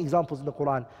many examples in the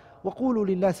Qur'an. وَقُولُوا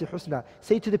لِلنَّاسِ حُسْنًا.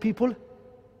 Say to the people,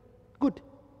 good.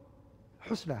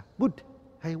 Husna, good.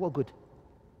 Hey, what good?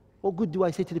 What good do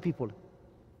I say to the people?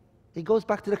 It goes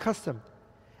back to the custom.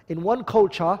 In one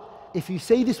culture, if you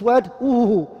say this word,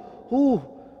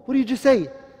 what do you just say?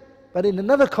 But in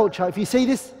another culture, if you say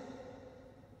this,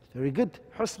 very good,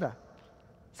 husna.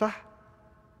 Sah?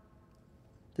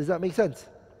 Does that make sense?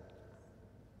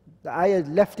 The ayah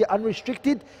left it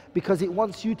unrestricted because it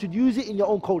wants you to use it in your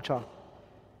own culture.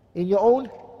 In your own,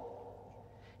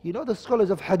 you know the scholars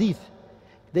of hadith,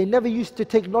 they never used to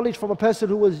take knowledge from a person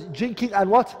who was drinking and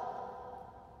what?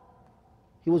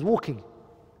 He was walking.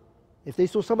 If they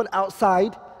saw someone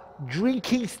outside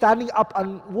drinking, standing up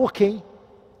and walking,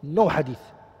 no hadith.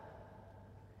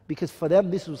 Because for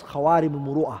them this was khawarim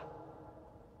al-muru'ah.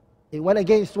 It went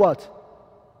against what?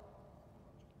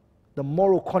 The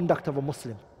moral conduct of a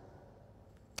Muslim.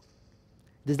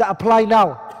 Does that apply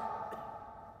now?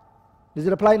 Does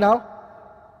it apply now?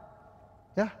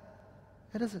 Yeah,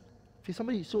 it doesn't. If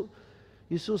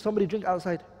you saw somebody drink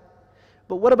outside.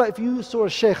 But what about if you saw a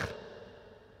sheikh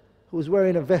who was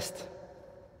wearing a vest?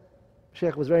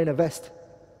 Sheikh was wearing a vest.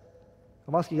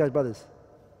 I'm asking you guys, brothers.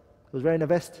 He was wearing a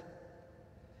vest,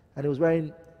 and he was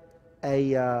wearing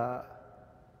a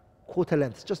quarter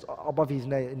length, just above his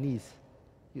knees.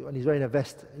 And he's wearing a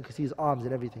vest. You can see his arms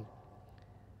and everything.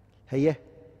 Hey, yeah.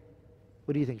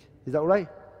 What do you think? Is that all right?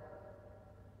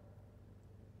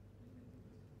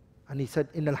 And he said,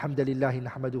 Inna alhamdulillahi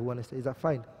nahmaduhu wa nasta'in. Is that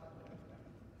fine?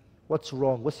 What's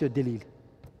wrong? What's your dalil?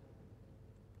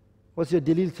 What's your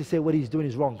dalil to say what he's doing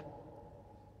is wrong?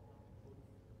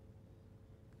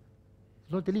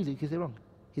 There's no dalil, you can say wrong.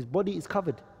 His body is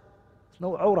covered. There's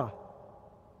no aura.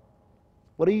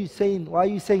 What are you saying? Why are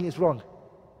you saying it's wrong?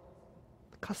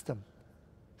 The custom.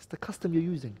 It's the custom you're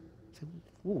using. Say,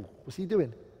 ooh, what's he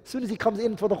doing? As soon as he comes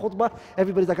in for the khutbah,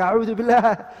 everybody's like, A'udhu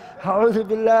billah, A'udhu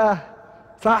billah.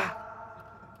 Sah.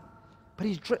 But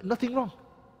he's nothing wrong.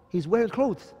 He's wearing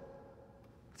clothes.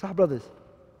 Sah, brothers.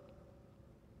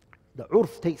 The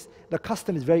urf takes, the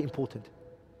custom is very important.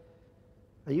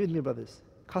 Are you with me, brothers?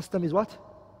 Custom is what?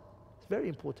 It's very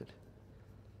important.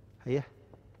 Yeah.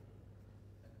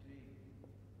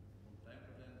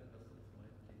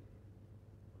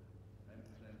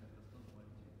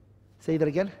 Say that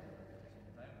again.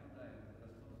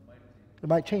 It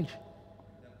might change.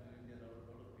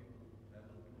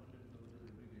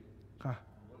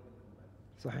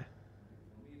 Sahih.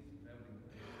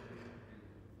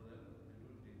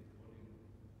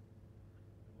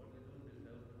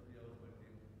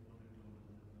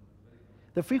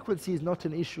 The frequency is not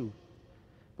an issue.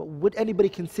 But would anybody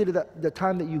consider that the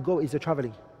time that you go is the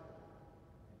traveling?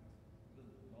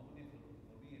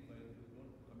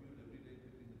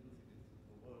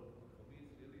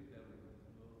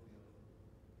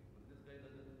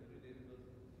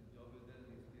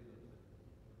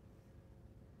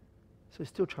 So it's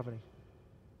still traveling.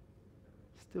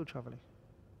 Still traveling.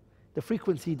 The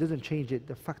frequency doesn't change it,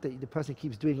 the fact that the person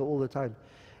keeps doing it all the time.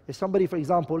 If somebody, for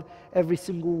example, every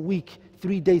single week,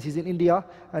 3 days he's in India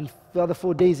and the other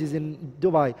 4 days he's in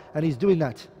Dubai and he's doing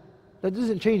that, that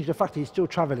doesn't change the fact that he's still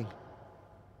traveling.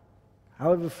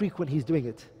 However frequent he's doing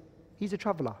it. He's a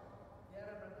traveler.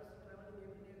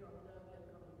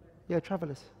 Yeah,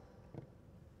 travelers.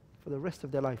 For the rest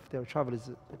of their life, they're travelers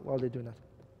while they're doing that.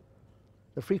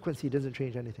 The frequency doesn't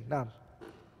change anything. Now,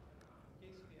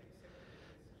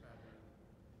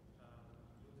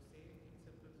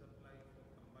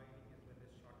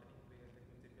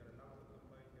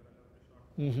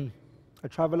 a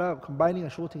traveler combining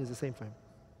and shortening is the same for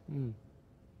him.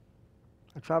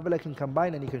 A traveler can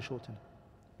combine and he can shorten.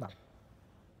 No.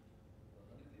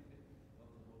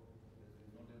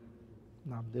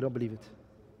 No, they don't believe it.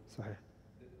 Sahih.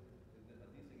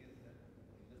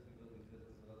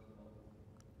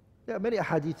 There are many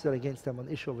hadiths that are against them on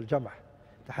the issue of al-jam'ah.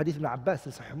 The hadith of Ibn Abbas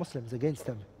in Sahih Muslim is against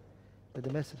them. But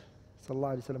the Messenger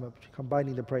sallallahu alayhi wa sallam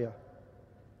combining the prayer.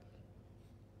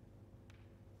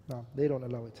 No, they don't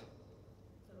allow it.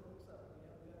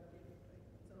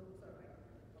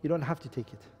 You don't have to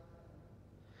take it.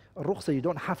 A rukhsa, you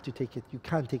don't have to take it. You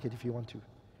can take it if you want to.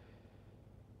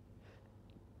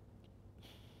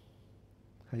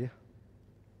 Yeah.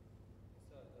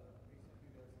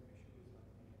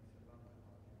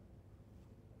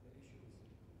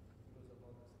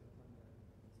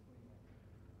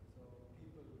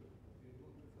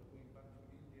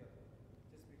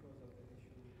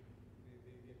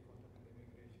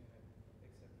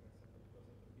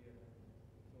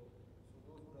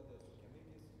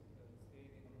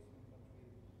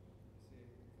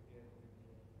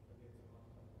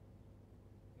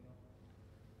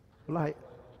 Like,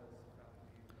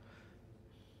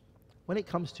 when it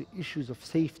comes to issues of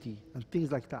safety and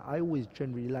things like that, I always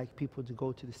generally like people to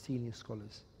go to the senior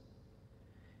scholars.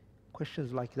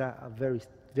 Questions like that are very,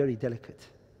 very delicate.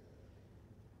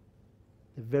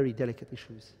 They're very delicate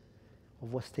issues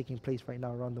of what's taking place right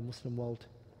now around the Muslim world.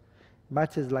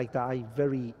 Matters like that, I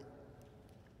very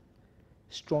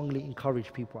strongly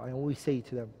encourage people. I always say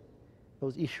to them,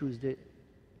 those issues that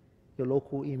your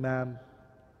local imam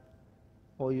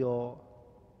or your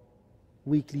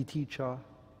weekly teacher,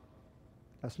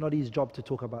 that's not his job to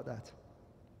talk about that.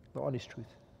 The honest truth.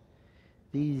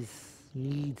 These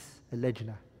needs a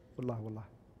lajna. Wallah, wallah.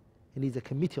 It needs a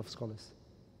committee of scholars.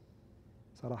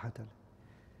 Sarahatan.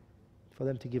 For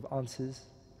them to give answers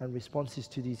and responses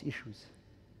to these issues.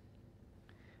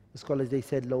 The scholars, they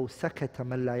said, لو سكت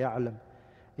من لا يعلم.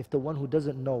 If the one who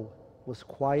doesn't know was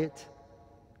quiet,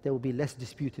 there will be less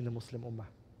dispute in the Muslim Ummah.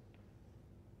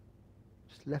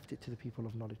 Just left it to the people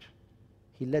of knowledge.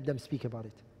 He let them speak about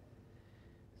it.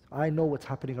 So I know what's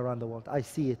happening around the world. I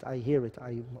see it, I hear it,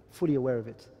 I'm fully aware of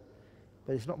it.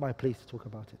 But it's not my place to talk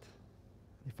about it.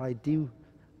 If I do,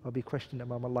 I'll be questioned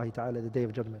Imam Allah Ta'ala the Day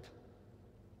of Judgment.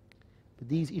 But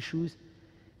these issues,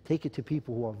 take it to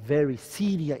people who are very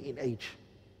senior in age.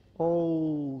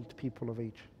 Old people of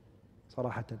age.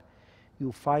 Sarahatan.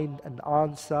 You'll find an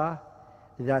answer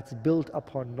that's built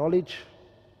upon knowledge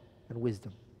and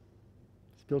wisdom.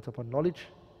 It's built upon knowledge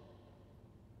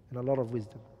and a lot of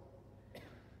wisdom.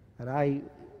 And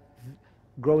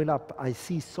growing up, I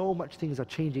see so much things are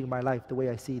changing in my life the way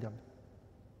I see them.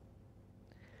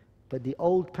 But the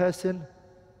old person,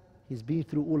 he's been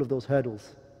through all of those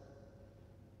hurdles.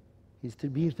 He's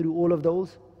been through all of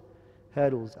those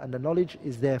hurdles, and the knowledge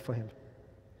is there for him.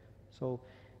 So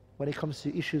when it comes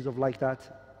to issues of like that,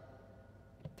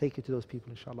 take it to those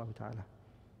people, inshallah ta'ala.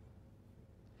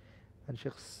 And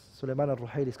Sheikh Sulaiman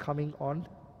al-Ruhaili is coming on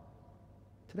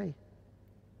today.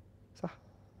 Sah?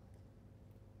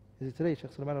 Is it today,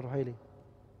 Sheikh Sulaiman al-Ruhaili?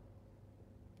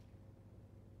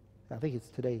 I think it's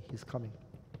today he's coming.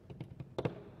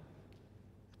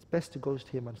 It's best to go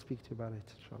to him and speak to him about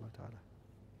it, inshallah ta'ala.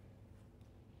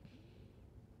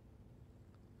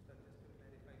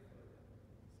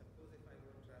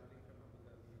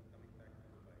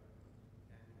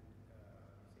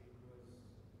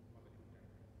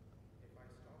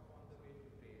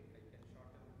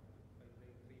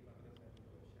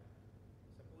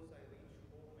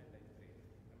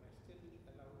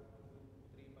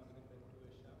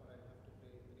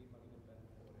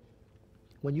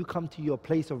 When you come to your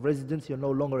place of residence, you're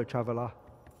no longer a traveler.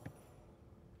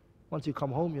 Once you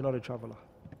come home, you're not a traveler.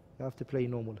 You have to play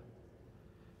normal.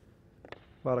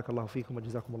 BarakAllahu feekum wa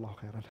jazakumullahu khairan.